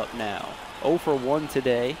Suarez up now. 0 for 1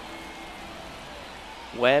 today.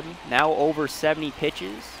 Webb now over 70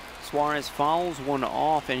 pitches. Suarez fouls one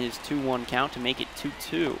off in his 2-1 count to make it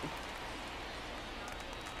 2-2.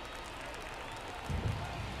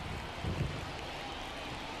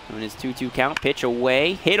 Doing his 2-2 count, pitch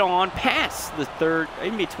away, hit on, pass the third,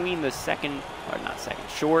 in between the second, or not second,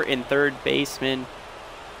 short and third baseman.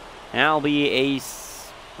 That'll be a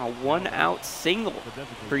one-out single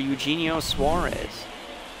for Eugenio Suarez.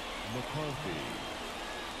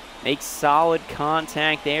 Makes solid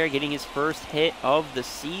contact there, getting his first hit of the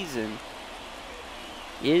season.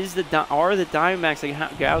 Are the Diamondbacks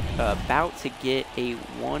about to get a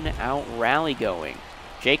one-out rally going?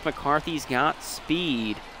 Jake McCarthy's got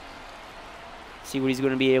speed. See what he's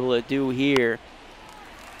going to be able to do here.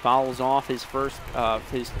 Fouls off his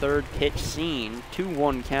third pitch seen.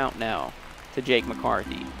 2-1 count now to Jake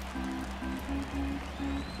McCarthy.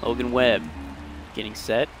 Logan Webb getting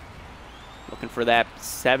set. Looking for that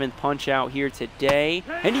 7th punch out here today.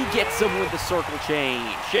 And he gets him with the circle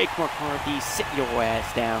change. Jake McCarthy, sit your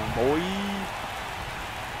ass down, boy.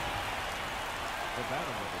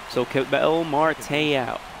 So Ketel Marte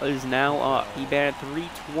out is now up. He batted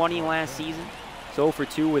 .320 last season. So for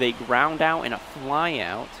 2 with a ground out and a fly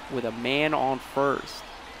out with a man on first.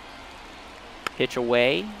 Pitch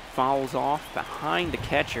away, fouls off behind the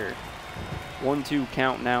catcher. 1-2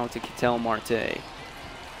 count now to Ketel Marte.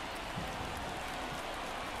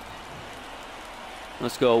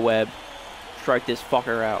 Let's go, Webb. Strike this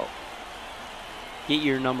fucker out. Get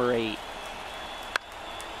your number 8.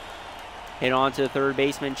 Hit on to third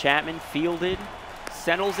baseman Chapman. Fielded.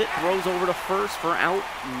 Settles it. Throws over to first for out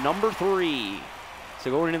number 3. So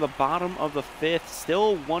going into the bottom of the 5th.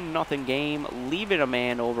 Still 1-0 game. Leaving a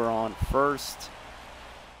man over on first.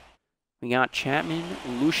 We got Chapman,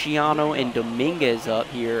 Luciano, and Dominguez up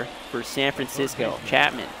here for San Francisco.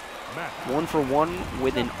 Chapman, 1 for 1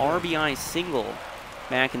 with an RBI single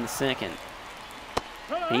back in the 2nd.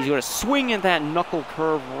 And he's going to swing at that knuckle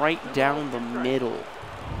curve right down the middle.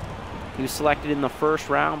 He was selected in the 1st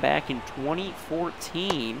round back in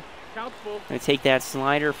 2014. Going to take that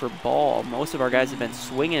slider for ball. Most of our guys have been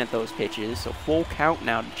swinging at those pitches, so full count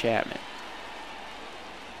now to Chapman.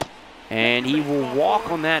 And he will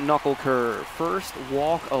walk on that knuckle curve. First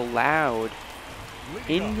walk allowed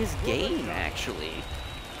in this game, actually,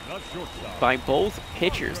 by both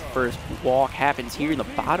pitchers. First walk happens here in the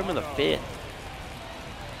bottom of the 5th.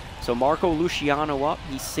 So Marco Luciano up.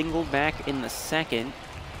 He singled back in the 2nd.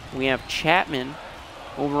 We have Chapman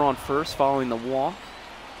over on first following the walk.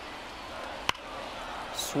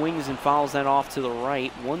 Swings and fouls that off to the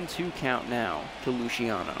right. 1-2 count now to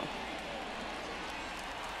Luciano.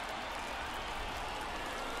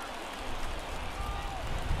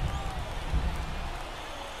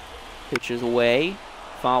 Pitches away.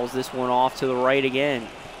 Fouls this one off to the right again.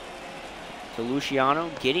 So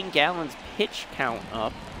Luciano getting Gallen's pitch count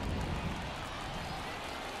up.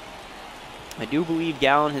 I do believe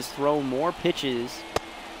Gallen has thrown more pitches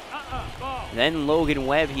than Logan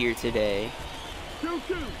Webb here today.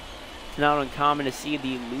 It's not uncommon to see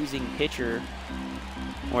the losing pitcher,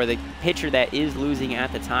 or the pitcher that is losing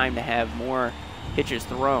at the time, to have more pitches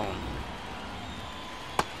thrown.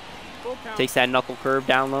 Takes that knuckle curve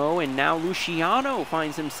down low, and now Luciano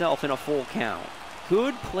finds himself in a full count.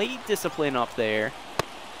 Good plate discipline up there.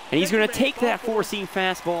 And he's going to take that four-seam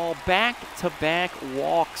fastball. Back-to-back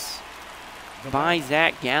walks by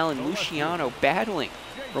Zach Gallen. Luciano battling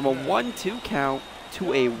from a 1-2 count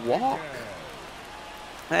to a walk.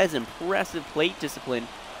 That is impressive plate discipline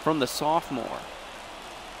from the sophomore.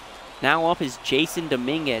 Now up is Jason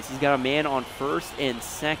Dominguez. He's got a man on first and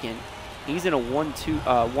second. He's in a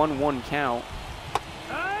 1-1 count.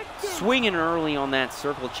 Swinging early on that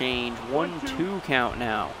circle change. 1-2 count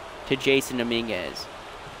now to Jason Dominguez.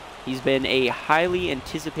 He's been a highly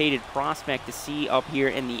anticipated prospect to see up here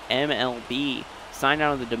in the MLB. Signed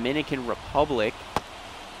out of the Dominican Republic.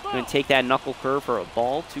 Going to take that knuckle curve for a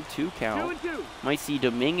ball. 2-2 count. Might see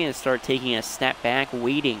Dominguez start taking a step back,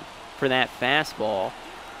 waiting for that fastball.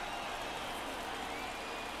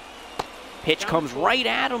 Pitch comes right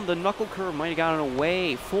at him. The knuckle curve might have gotten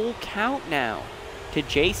away. Full count now to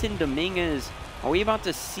Jason Dominguez. Are we about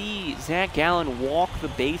to see Zach Gallen walk the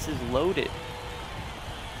bases loaded?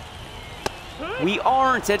 We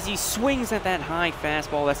aren't, as he swings at that high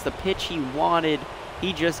fastball. That's the pitch he wanted.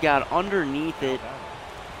 He just got underneath it.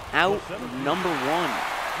 Out number 1.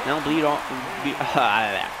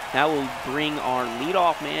 That will bring our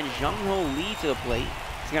leadoff man, Jung-Ho Lee, to the plate.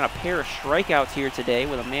 He's got a pair of strikeouts here today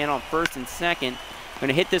with a man on first and second. Going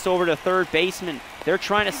to hit this over to third baseman. They're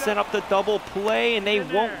trying to set up the double play, and they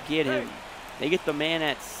won't get him. They get the man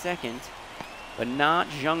at second, but not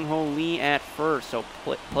Jung-Ho Lee at first. So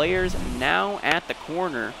players now at the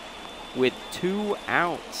corner with 2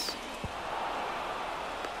 outs.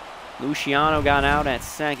 Luciano got out at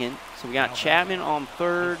second. So we got Chapman on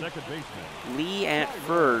third, Second baseman. Lee at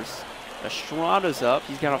first. Estrada's up.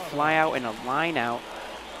 He's got a fly out and a line out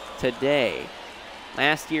today.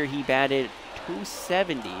 Last year he batted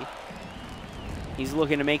 .270. He's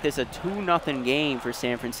looking to make this a 2-0 game for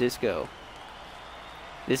San Francisco.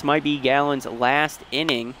 This might be Gallen's last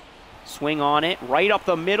inning. Swing on it, right up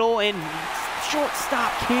the middle, and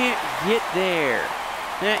shortstop can't get there.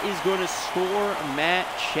 That is going to score Matt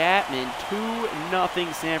Chapman.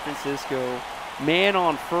 2-0 San Francisco. Man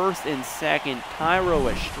on first and second,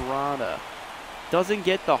 Thairo Estrada. Doesn't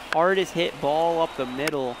get the hardest hit ball up the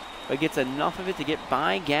middle, but gets enough of it to get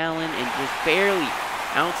by Gallen and just barely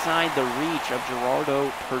outside the reach of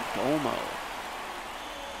Geraldo Perdomo.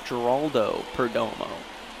 Geraldo Perdomo.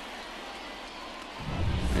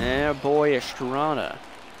 And boy, Estrada.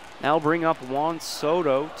 Now bring up Juan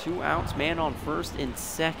Soto, 2 outs, man on first and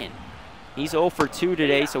second. He's 0 for 2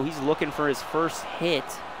 today, so he's looking for his first hit.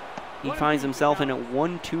 He finds himself in a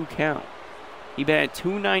 1-2 count. He batted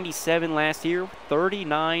 .297 last year,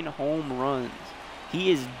 39 home runs.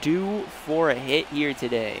 He is due for a hit here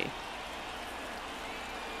today.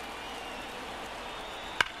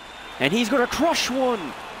 And he's going to crush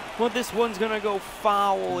one. But this one's going to go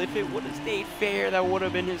foul. If it would have stayed fair, that would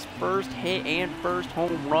have been his first hit and first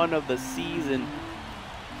home run of the season.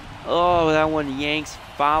 Oh, that one yanks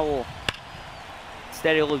foul.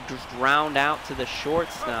 Instead, it'll just round out to the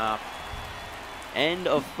shortstop. End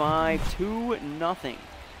of 5, 2-0.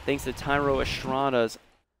 Thanks to Thairo Estrada's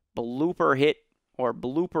blooper hit or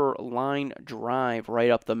blooper line drive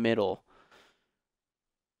right up the middle.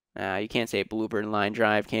 You can't say blooper line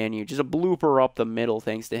drive, can you? Just a blooper up the middle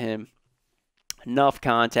thanks to him. Enough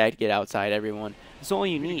contact to get outside everyone. That's all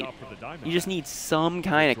you need. You just need some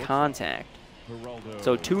kind of contact.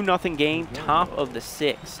 So 2-0 game, top of the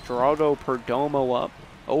 6th. Geraldo Perdomo up,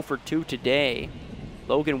 0 for 2 today.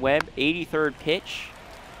 Logan Webb, 83rd pitch.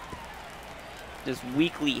 This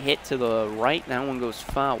weakly hit to the right. That one goes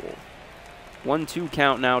foul. 1-2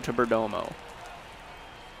 count now to Perdomo.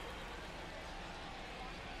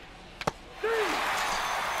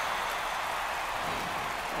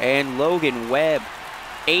 And Logan Webb,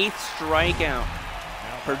 8th strikeout.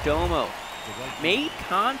 Perdomo made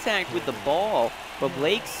contact with the ball, but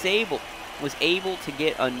Blake Sabol was able to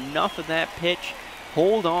get enough of that pitch,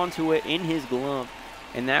 hold on to it in his glove,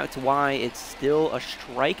 and that's why it's still a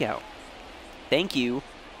strikeout. Thank you,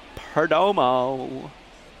 Perdomo.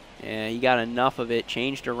 Yeah, he got enough of it,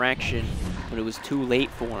 changed direction, but it was too late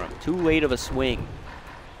for him. Too late of a swing.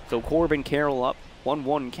 So Corbin Carroll up,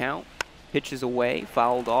 1-1 count. Pitches away,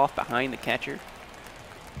 fouled off behind the catcher.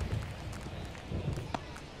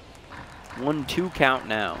 1-2 count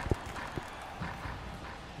now.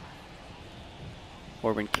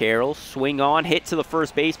 Corbin Carroll, swing on, hit to the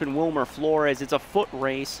first baseman, Wilmer Flores. It's a foot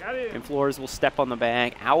race, and Flores will step on the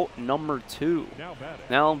bag. Out number 2.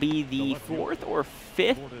 That'll be the 4th or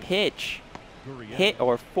 5th pitch hit,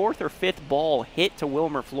 or 4th or 5th ball hit to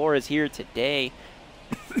Wilmer Flores here today.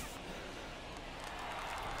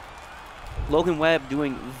 Logan Webb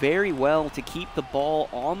doing very well to keep the ball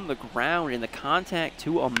on the ground and the contact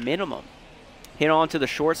to a minimum. Hit on to the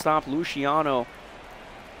shortstop, Luciano,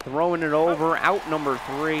 throwing it over, out number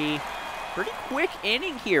 3. Pretty quick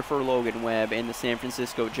inning here for Logan Webb and the San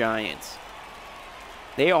Francisco Giants.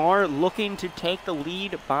 They are looking to take the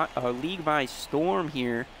league by storm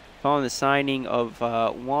here following the signing of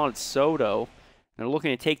Juan Soto. They're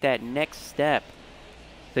looking to take that next step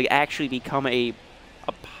to actually become a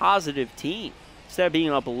positive team. Instead of being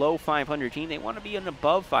a below 500 team, they want to be an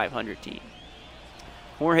above 500 team.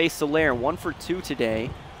 Jorge Soler, 1 for 2 today,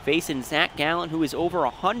 facing Zach Gallen, who is over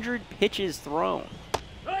 100 pitches thrown.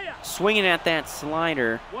 Swinging at that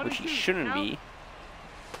slider, which he shouldn't be,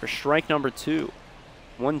 for strike number 2.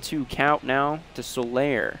 1-2 count now to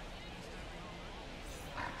Soler.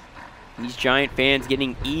 These Giant fans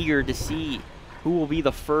getting eager to see who will be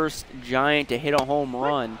the first Giant to hit a home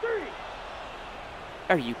run.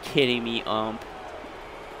 Are you kidding me, ump?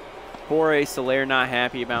 Jorge Soler not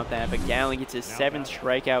happy about that, but Gallen gets his 7th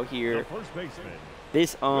strikeout here.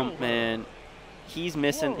 This ump, man, he's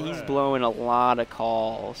blowing a lot of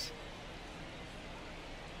calls.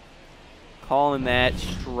 Calling that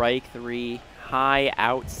strike 3, high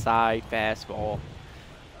outside fastball.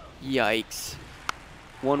 Yikes.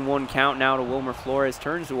 1-1 count now to Wilmer Flores.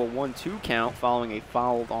 Turns to a 1-2 count following a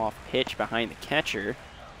fouled off pitch behind the catcher.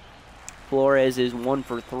 Flores is 1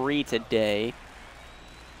 for 3 today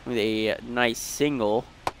with a nice single.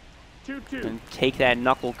 2-2. And take that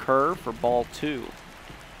knuckle curve for ball 2.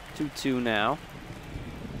 2-2 now.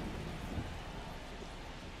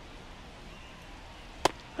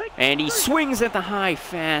 And he swings at the high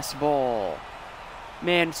fastball.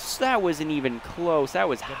 Man, that wasn't even close. That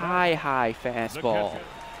was high fastball.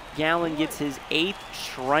 Gallen gets his 8th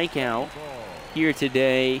strikeout here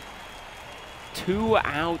today. 2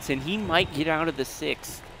 outs, and he might get out of the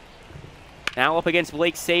 6th. Now up against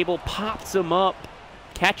Blake Sable, pops him up.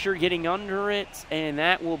 Catcher getting under it, and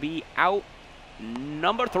that will be out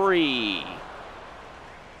number 3.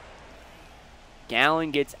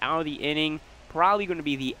 Gallen gets out of the inning. Probably going to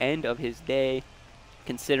be the end of his day,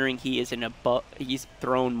 considering he's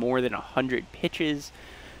thrown more than 100 pitches.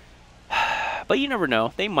 But you never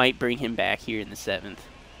know. They might bring him back here in the 7th.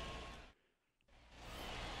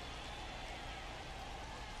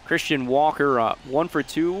 Christian Walker up 1 for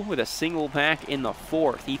 2 with a single back in the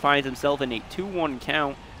 4th. He finds himself in a 2-1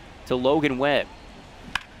 count to Logan Webb.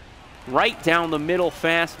 Right down the middle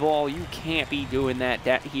fastball. You can't be doing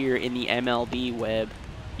that here in the MLB, Webb.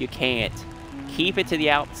 You can't. Keep it to the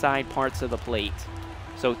outside parts of the plate.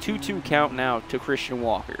 So 2-2 count now to Christian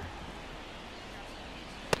Walker.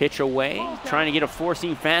 Pitch away, trying to get a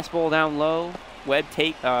 4-seam fastball down low.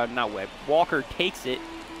 Walker takes it.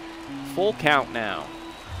 Full count now.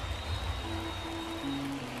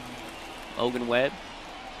 Logan Webb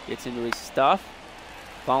gets into his stuff.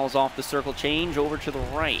 Follows off the circle change over to the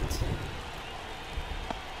right.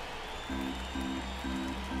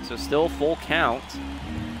 So still full count.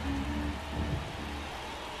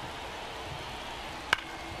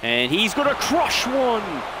 And he's going to crush one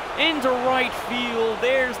into right field.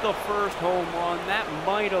 There's the first home run. That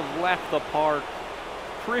might have left the park.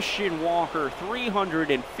 Christian Walker,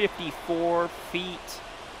 354 feet.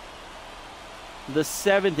 The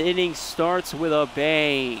 7th inning starts with a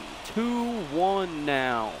bang. 2-1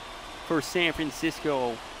 now for San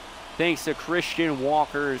Francisco, thanks to Christian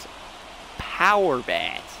Walker's power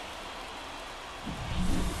bat.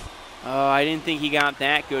 I didn't think he got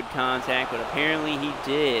that good contact, but apparently he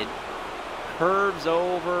did. Curves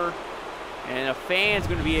over, and a fan's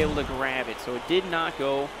going to be able to grab it, so it did not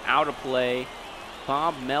go out of play.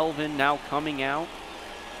 Bob Melvin now coming out,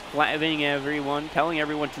 clapping everyone, telling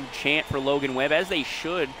everyone to chant for Logan Webb, as they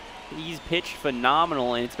should. He's pitched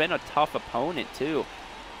phenomenal, and it's been a tough opponent, too.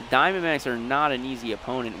 The Diamondbacks are not an easy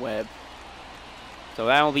opponent, Webb. So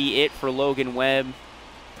that'll be it for Logan Webb.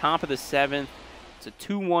 Top of the 7th. It's a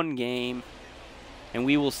 2-1 game. And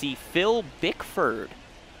we will see Phil Bickford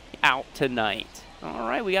out tonight. All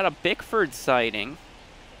right, we got a Bickford sighting.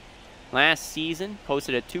 Last season,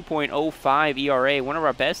 posted a 2.05 ERA, one of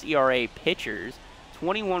our best ERA pitchers.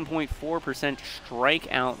 21.4%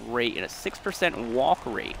 strikeout rate and a 6% walk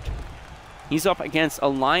rate. He's up against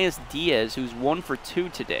Elias Diaz, who's 1 for 2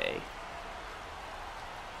 today.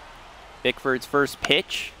 Bickford's first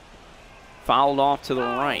pitch fouled off to the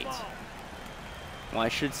right. Well, I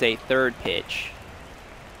should say third pitch.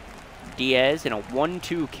 Diaz in a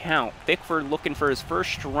 1-2 count. Bickford looking for his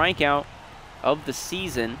first strikeout of the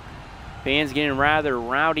season. Fans getting rather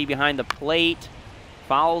rowdy behind the plate.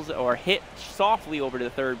 Fouls or hit softly over to the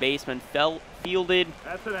third baseman. Fielded.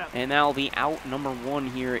 And that'll be out number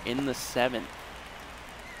 1 here in the 7th.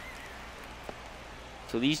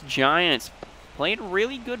 So these Giants played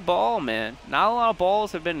really good ball, man. Not a lot of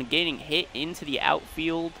balls have been getting hit into the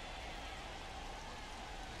outfield.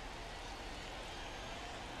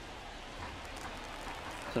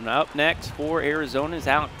 So now up next for Arizona is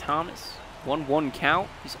Alek Thomas. 1-1 count.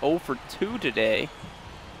 He's 0 for 2 today.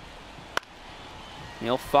 And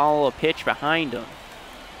he'll follow a pitch behind him.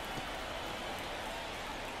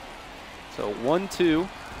 So 1-2.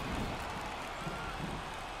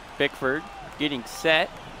 Bickford getting set.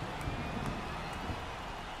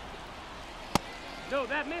 No,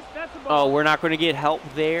 that missed. That's the ball. Oh, we're not going to get help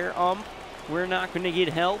there, We're not going to get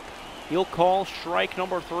help. He'll call strike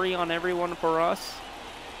number 3 on everyone for us.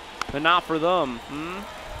 But not for them,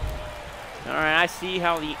 All right, I see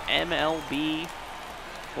how the MLB,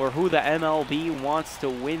 or who the MLB wants to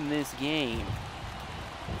win this game.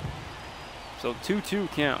 So 2-2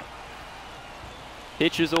 count.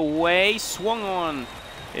 Pitches away, swung on,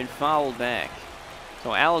 and fouled back.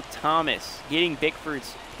 So Alek Thomas getting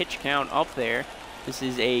Bickford's pitch count up there. This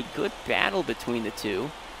is a good battle between the two.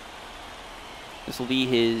 This will be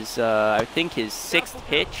his, I think his 6th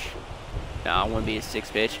pitch. No, it wouldn't be his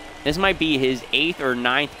 6th pitch. This might be his 8th or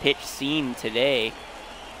 9th pitch seen today,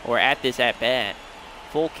 or at this at-bat.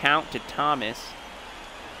 Full count to Thomas.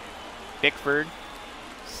 Bickford,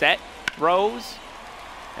 set, throws.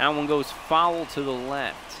 That one goes foul to the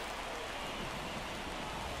left.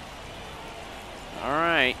 All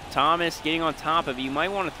right, Thomas getting on top of you. You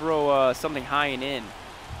might want to throw something high and in.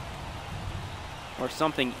 Or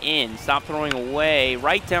something in. Stop throwing away.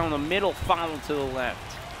 Right down the middle, foul to the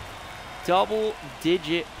left.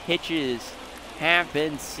 double-digit pitches have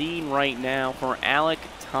been seen right now for Alec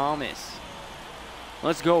Thomas.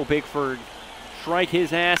 Let's go, Bickford. Strike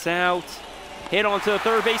his ass out. Hit onto the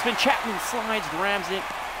third baseman. Chapman slides, grabs it.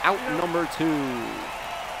 Out number 2.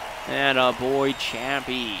 And a boy,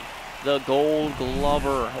 Chappie, the Gold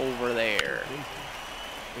Glover over there.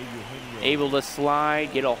 Able to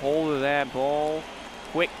slide, get a hold of that ball.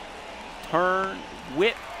 Quick turn,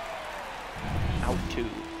 whip. Out 2.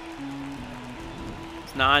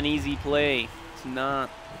 It's not an easy play. It's not.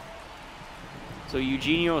 So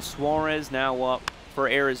Eugenio Suarez now up for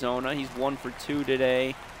Arizona. He's 1 for 2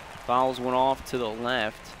 today. Fouls one off to the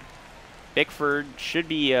left. Bickford should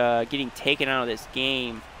be getting taken out of this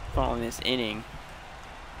game following this inning.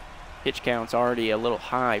 Pitch count's already a little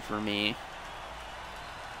high for me.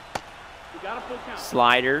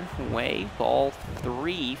 Slider away, ball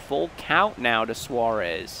 3. Full count now to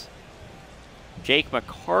Suarez. Jake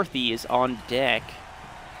McCarthy is on deck.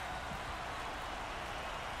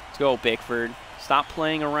 Let's go, Bickford. Stop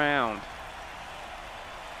playing around.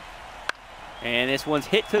 And this one's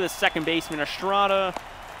hit to the second baseman, Estrada.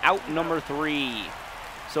 Out number 3.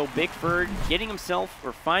 So Bickford getting himself,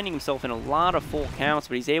 or finding himself in a lot of full counts,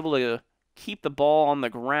 but he's able to keep the ball on the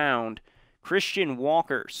ground. Christian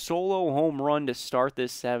Walker, solo home run to start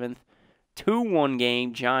this 7th. 2-1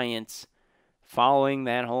 game, Giants, following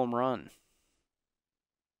that home run.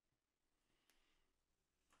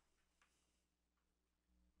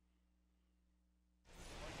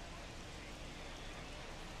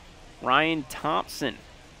 Ryan Thompson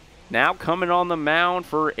now coming on the mound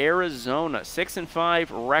for Arizona. 6-5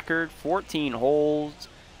 record, 14 holds.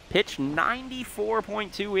 Pitched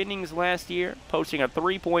 94.2 innings last year, posting a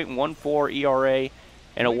 3.14 ERA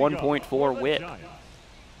and a 1.4 whip.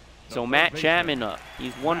 So Matt Chapman up.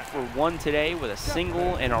 He's 1 for 1 today with a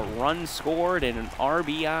single and a run scored and an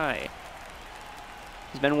RBI.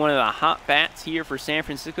 He's been one of the hot bats here for San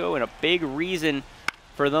Francisco and a big reason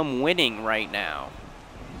for them winning right now.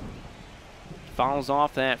 Fouls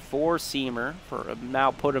off that 4-seamer for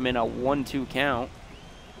now put him in a 1-2 count.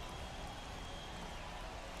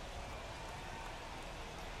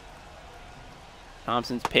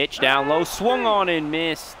 Thompson's pitch down low, swung on and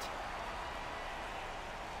missed.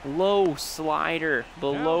 Low slider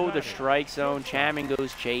below the strike zone. Chapman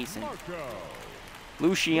goes chasing.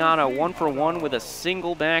 Luciano 1 for 1 with a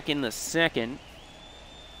single back in the 2nd.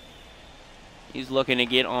 He's looking to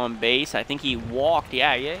get on base. I think he walked.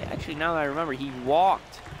 Yeah, actually, now that I remember, he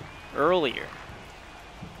walked earlier.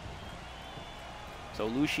 So,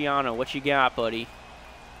 Luciano, what you got, buddy?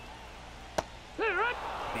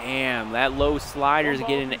 Bam, that low slider's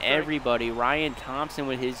getting everybody. Ryan Thompson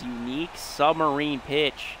with his unique submarine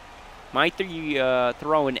pitch. Might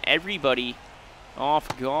throwing everybody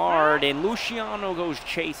off guard. And Luciano goes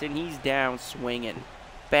chasing. He's down swinging.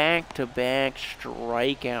 Back-to-back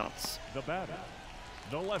strikeouts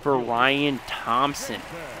for Ryan Thompson.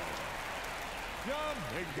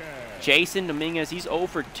 Jason Dominguez, he's 0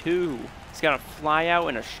 for 2. He's got a fly out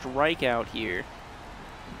and a strikeout here.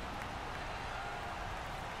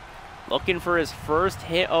 Looking for his first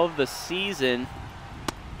hit of the season.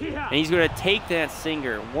 And he's going to take that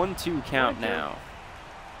sinker. 1-2 count now.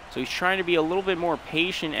 So he's trying to be a little bit more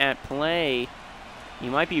patient at play. He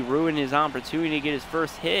might be ruining his opportunity to get his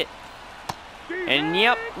first hit. And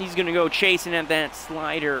yep, he's going to go chasing at that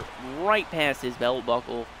slider right past his belt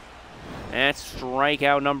buckle. That's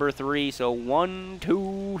strikeout number 3. So 1,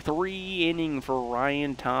 2, 3 inning for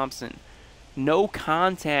Ryan Thompson. No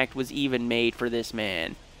contact was even made for this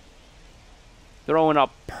man. Throwing a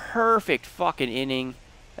perfect fucking inning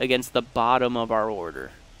against the bottom of our order.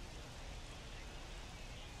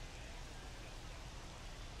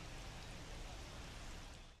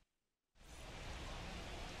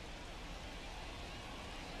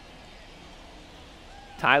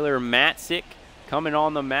 Tyler Matzik coming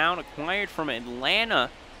on the mound, acquired from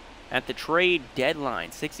Atlanta at the trade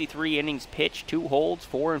deadline. 63 innings pitched, 2 holds,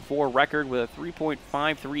 4-4 record with a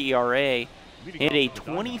 3.53 ERA. Hit a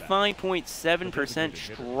 25.7%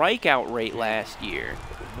 strikeout rate last year.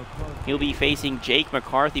 He'll be facing Jake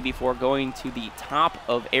McCarthy before going to the top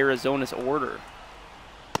of Arizona's order.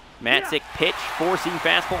 Matzik pitch, 4-seam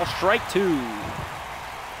fastball, strike 2.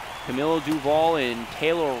 Camilo Duvall and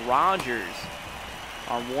Taylor Rogers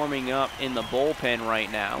are warming up in the bullpen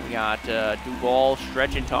right now. We got Duvall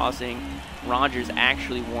stretching, tossing. Rogers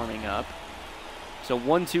actually warming up. So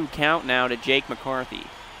 1-2 count now to Jake McCarthy.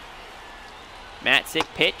 Matzik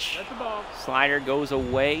pitch. Slider goes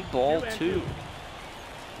away. Ball 2.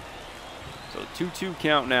 So 2-2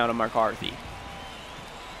 count now to McCarthy.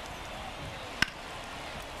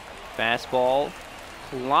 Fastball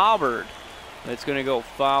clobbered. It's going to go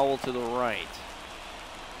foul to the right.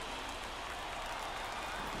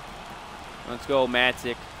 Let's go,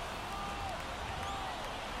 Matzik.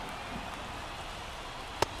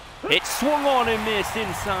 It swung on and missed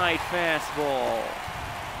inside fastball.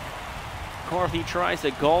 McCarthy tries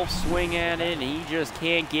a golf swing at it, and he just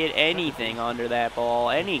can't get anything under that ball,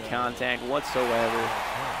 any contact whatsoever.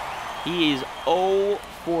 He is 0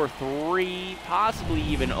 for 3, possibly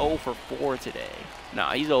even 0 for 4 today.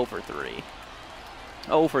 Nah, he's 0 for 3.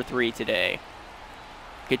 0 for 3 today.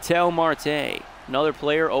 Ketel Marte, another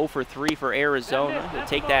player 0 for 3 for Arizona. He'll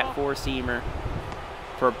take that four-seamer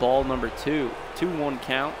for ball number 2. 2-1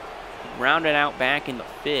 count. Rounded out back in the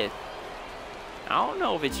 5th. I don't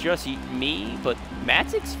know if it's just me, but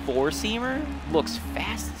Matzik's four-seamer looks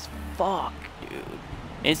fast as fuck, dude.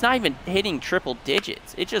 And it's not even hitting triple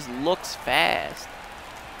digits. It just looks fast.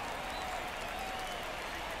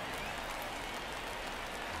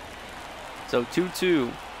 So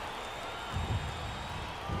 2-2.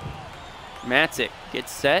 Matzik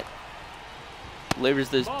gets set. Delivers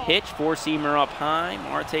this pitch. Four-seamer up high.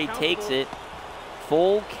 Marte takes it.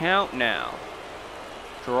 Full count now.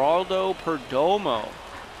 Geraldo Perdomo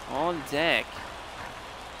on deck.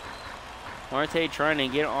 Marte trying to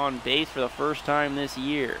get on base for the first time this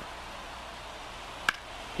year.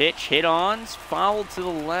 Pitch hit on, fouled to the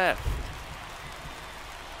left.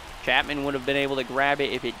 Chapman would have been able to grab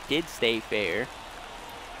it if it did stay fair.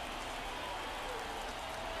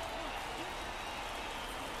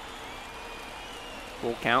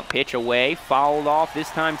 Full count, pitch away, fouled off, this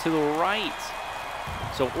time to the right.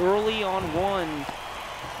 So early on one,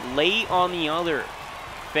 late on the other.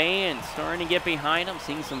 Fans starting to get behind him,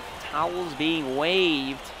 seeing some towels being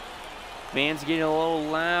waved. Fans getting a little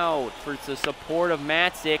loud for the support of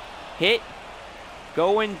Matzik. Hit,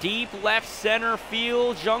 going deep, left center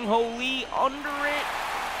field. Jung-Ho Lee under it.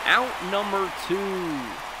 Out number 2.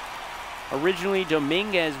 Originally,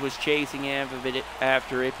 Dominguez was chasing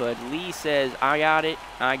after it, but Lee says, I got it,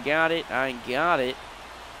 I got it, I got it.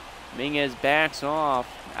 Dominguez backs off,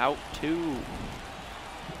 out 2.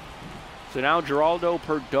 So now Geraldo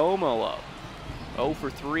Perdomo up. 0 for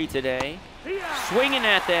 3 today. Swinging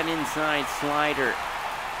at that inside slider.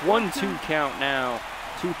 1-2 count now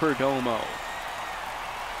to Perdomo.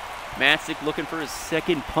 Matzik looking for his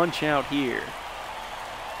second punch out here.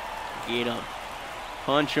 Get him.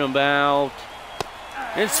 Punch him out.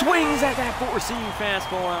 And swings at that four-seam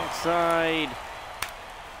fastball outside.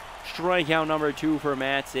 Strikeout number 2 for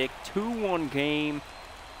Matzik. 2-1 game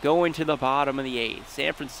going to the bottom of the 8th.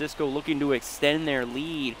 San Francisco looking to extend their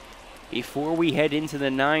lead before we head into the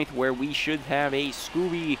 9th, where we should have a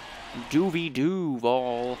Scooby-Dooby-Doo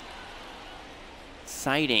ball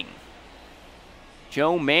sighting.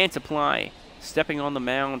 Joe Mantiply stepping on the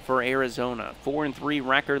mound for Arizona. 4-3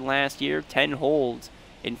 record last year, 10 holds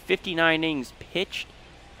in 59 innings pitched,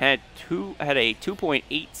 had a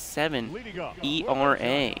 2.87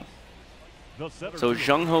 ERA. So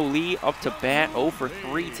Jung-Ho Lee up to bat 0 for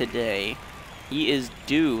 3 today. He is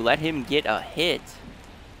due. Let him get a hit.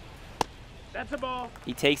 That's a ball.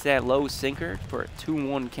 He takes that low sinker for a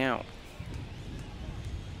 2-1 count.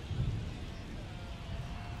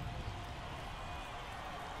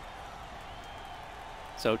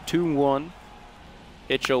 So 2-1.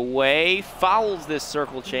 Pitch away. Fouls this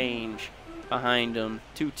circle change behind him.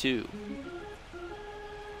 2-2.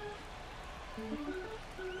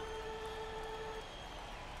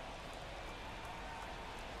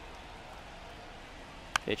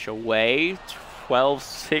 Pitch away.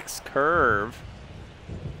 12-6 curve.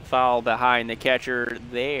 Foul behind the catcher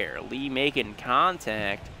there. Lee making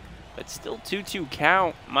contact, but still 2-2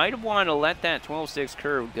 count. Might have wanted to let that 12-6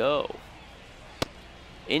 curve go.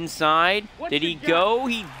 Inside. Did he go?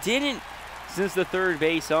 He didn't, since the third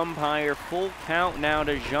base umpire. Full count now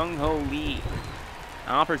to Jung-Ho Lee.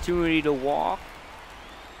 Opportunity to walk.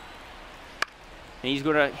 And he's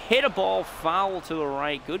going to hit a ball foul to the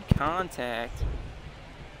right. Good contact.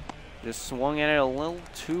 Just swung at it a little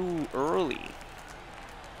too early.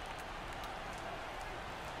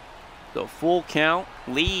 So full count.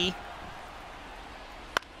 Lee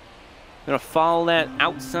gonna follow that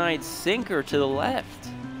outside sinker to the left.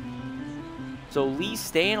 So Lee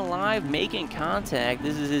staying alive, making contact.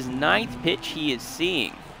 This is his 9th pitch he is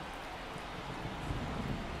seeing.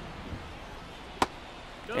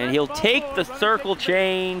 And he'll take the circle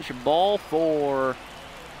change. Ball 4.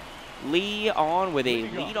 Lee on with a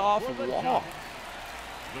leadoff walk.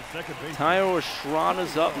 Tyler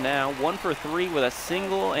Estrada's up now, 1 for 3 with a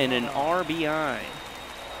single and an RBI.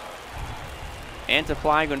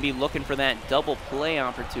 Antiply going to be looking for that double play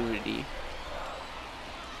opportunity.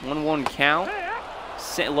 1-1 count.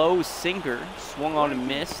 Low sinker, swung on and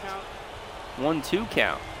missed. 1-2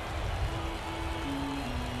 count.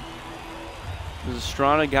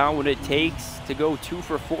 Estrada got what it takes to go 2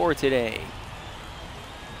 for 4 today.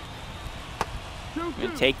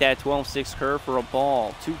 Gonna take that 12-6 curve for a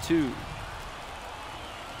ball. 2-2.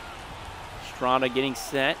 Estrada getting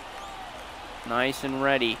set. Nice and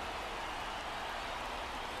ready.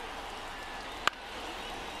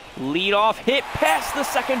 Lead off hit past the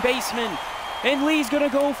second baseman. And Lee's gonna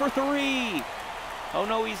go for 3. Oh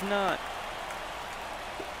no, he's not.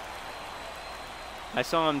 I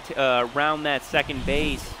saw him round that second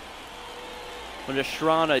base. But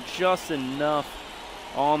Estrada just enough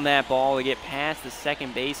on that ball to get past the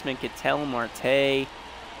second baseman, Ketel Marte.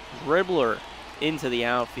 Dribbler into the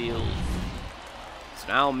outfield. So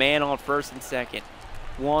now man on first and second.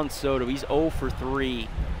 Juan Soto, he's 0 for 3.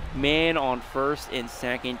 Man on first and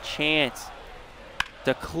second. Chance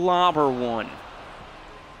to clobber one.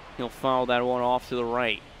 He'll foul that one off to the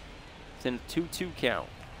right. It's in a 2-2 count.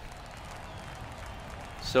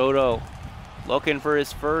 Soto looking for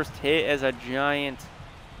his first hit as a Giant.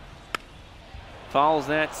 Fouls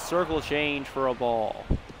that circle change for a ball.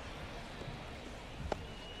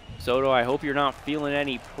 Soto, I hope you're not feeling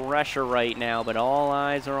any pressure right now, but all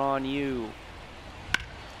eyes are on you.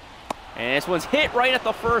 And this one's hit right at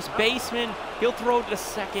the first baseman. He'll throw it to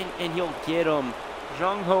second, and he'll get him.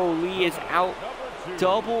 Jung-Ho Lee is out.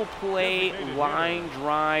 Double play line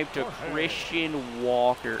drive to Christian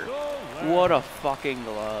Walker. What a fucking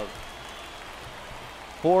glove.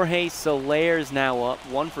 Jorge Soler's now up,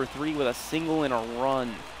 1 for 3 with a single and a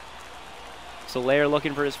run. Soler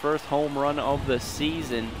looking for his first home run of the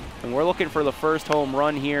season. And we're looking for the first home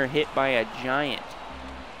run here hit by a Giant.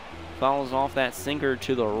 Fouls off that sinker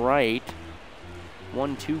to the right.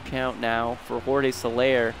 1-2 count now for Jorge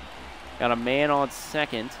Soler. Got a man on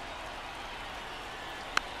second.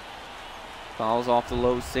 Fouls off the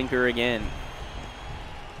low sinker again.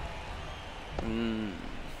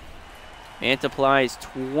 Mantiply's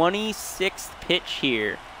 26th pitch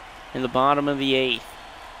here in the bottom of the 8th.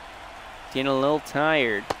 Getting a little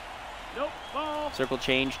tired. Nope, ball. Circle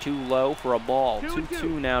change too low for a ball.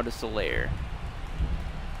 2-2 now to Soler.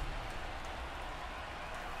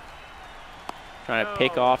 Trying to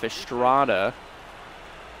pick off Estrada.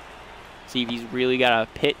 See if he's really got a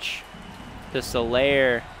pitch to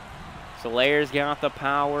Soler. Soler's got the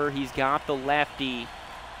power. He's got the lefty.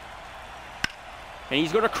 And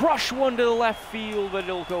he's going to crush one to the left field, but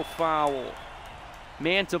it'll go foul.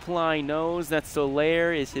 Mantiply knows that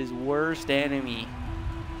Soler is his worst enemy.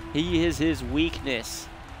 He is his weakness.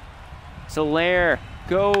 Soler,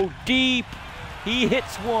 go deep. He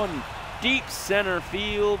hits one deep center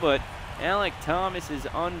field, but Alec Thomas is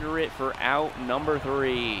under it for out number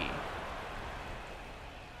 3.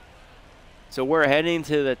 So we're heading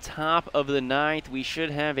to the top of the 9th. We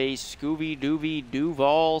should have a Scooby-Dooby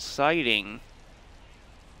Duval sighting.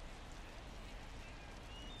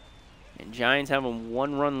 And Giants have a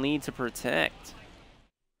 1-run lead to protect.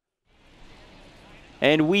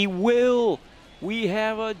 And we will. We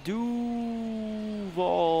have a Duval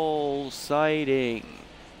sighting.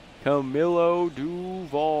 Camilo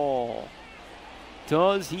Duval.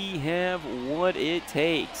 Does he have what it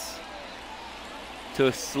takes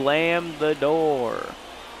to slam the door?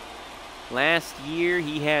 Last year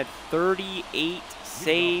he had 38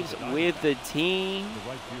 saves with the team.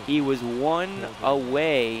 He was 1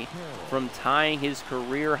 away from tying his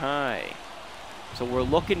career high. So we're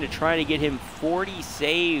looking to try to get him 40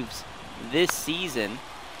 saves this season.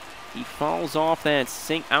 He falls off that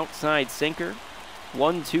outside sinker.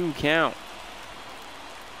 1-2 count.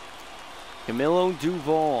 Camilo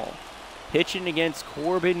Duval pitching against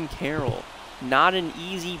Corbin Carroll. Not an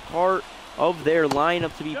easy part of their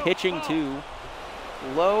lineup to be pitching to.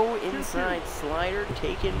 Low inside slider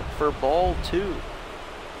taken for ball 2.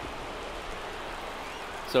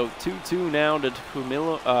 So 2-2 now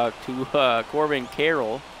to Corbin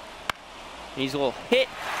Carroll. He's a little hit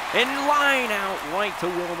and line out right to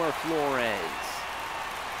Wilmer Flores.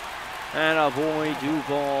 And a boy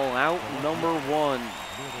Duval out number 1.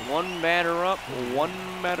 1 batter up, 1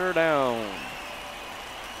 batter down.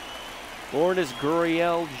 Lourdes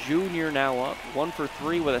Gurriel Jr. now up, 1 for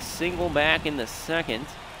 3 with a single back in the 2nd.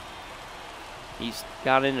 He's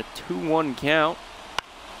got in a 2-1 count.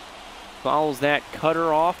 Follows that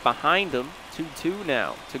cutter off behind him. 2-2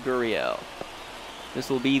 now to Gurriel. This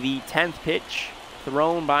will be the 10th pitch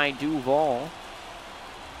thrown by Duval.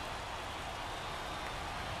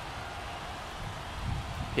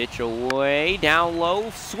 Pitch away, down low,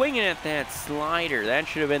 swinging at that slider. That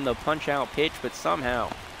should have been the punch-out pitch, but somehow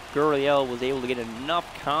Gurriel was able to get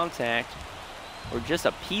enough contact or just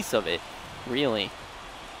a piece of it, really.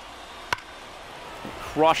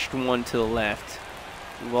 Crushed one to the left.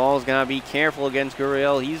 Duvall's got to be careful against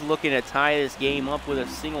Gurriel. He's looking to tie this game up with a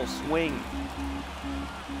single swing.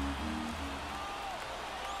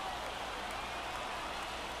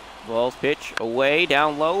 Duvall's pitch away,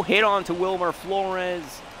 down low, hit on to Wilmer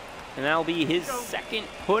Flores. And that'll be his second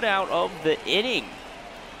putout of the inning.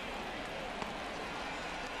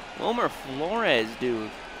 Wilmer Flores,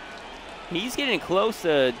 dude. He's getting close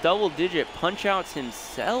to double-digit punch-outs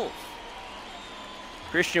himself.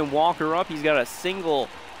 Christian Walker up. He's got a single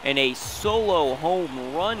and a solo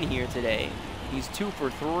home run here today. He's 2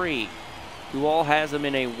 for 3. Duvall has him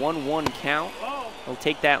in a 1-1 count. He'll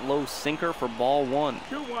take that low sinker for ball 1.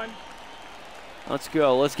 2-1. Let's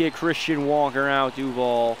go. Let's get Christian Walker out,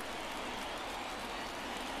 Duvall.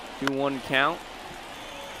 2-1 count.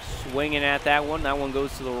 Swinging at that one. That one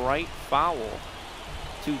goes to the right. Foul.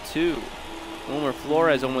 2-2. Wilmer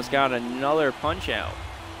Flores almost got another punch out.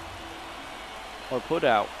 Or put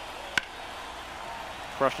out.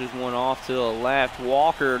 Crushes one off to the left.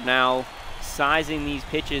 Walker now sizing these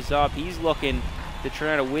pitches up. He's looking to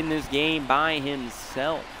try to win this game by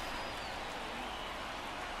himself.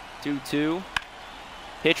 2-2.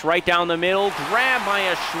 Pitch right down the middle. Grab by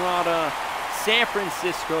Estrada. San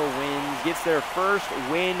Francisco wins. Gets their first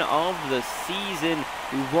win of the season.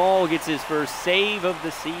 Duvall gets his first save of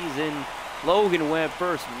the season. Logan Webb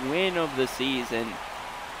first win of the season.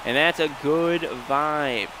 And that's a good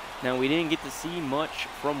vibe. Now, we didn't get to see much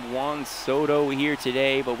from Juan Soto here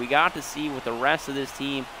today, but we got to see what the rest of this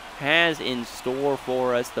team has in store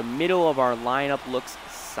for us. The middle of our lineup looks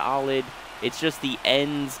solid. It's just the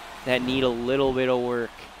ends that need a little bit of work.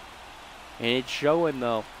 And it's showing,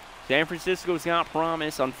 though. San Francisco's got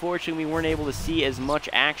promise. Unfortunately, we weren't able to see as much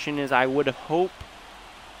action as I would hope.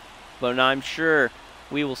 But I'm sure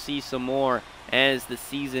we will see some more as the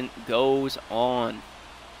season goes on.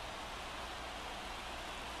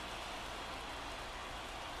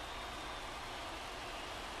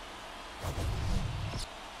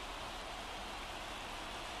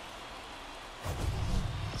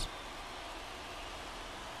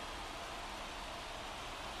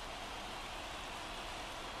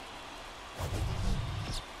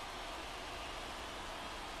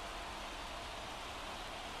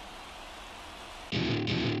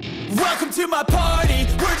 Welcome to my party,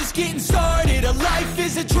 we're just getting started. A life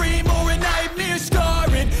is a dream or a nightmare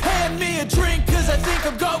scarring. Hand me a drink cause I think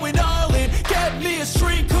I'm going all in. Get me a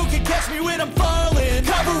shrink who can catch me when I'm falling.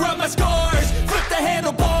 Cover up my scars, flip the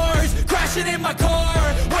handlebars. Crashing in my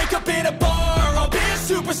car, wake up in a bar. I'll be a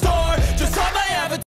superstar.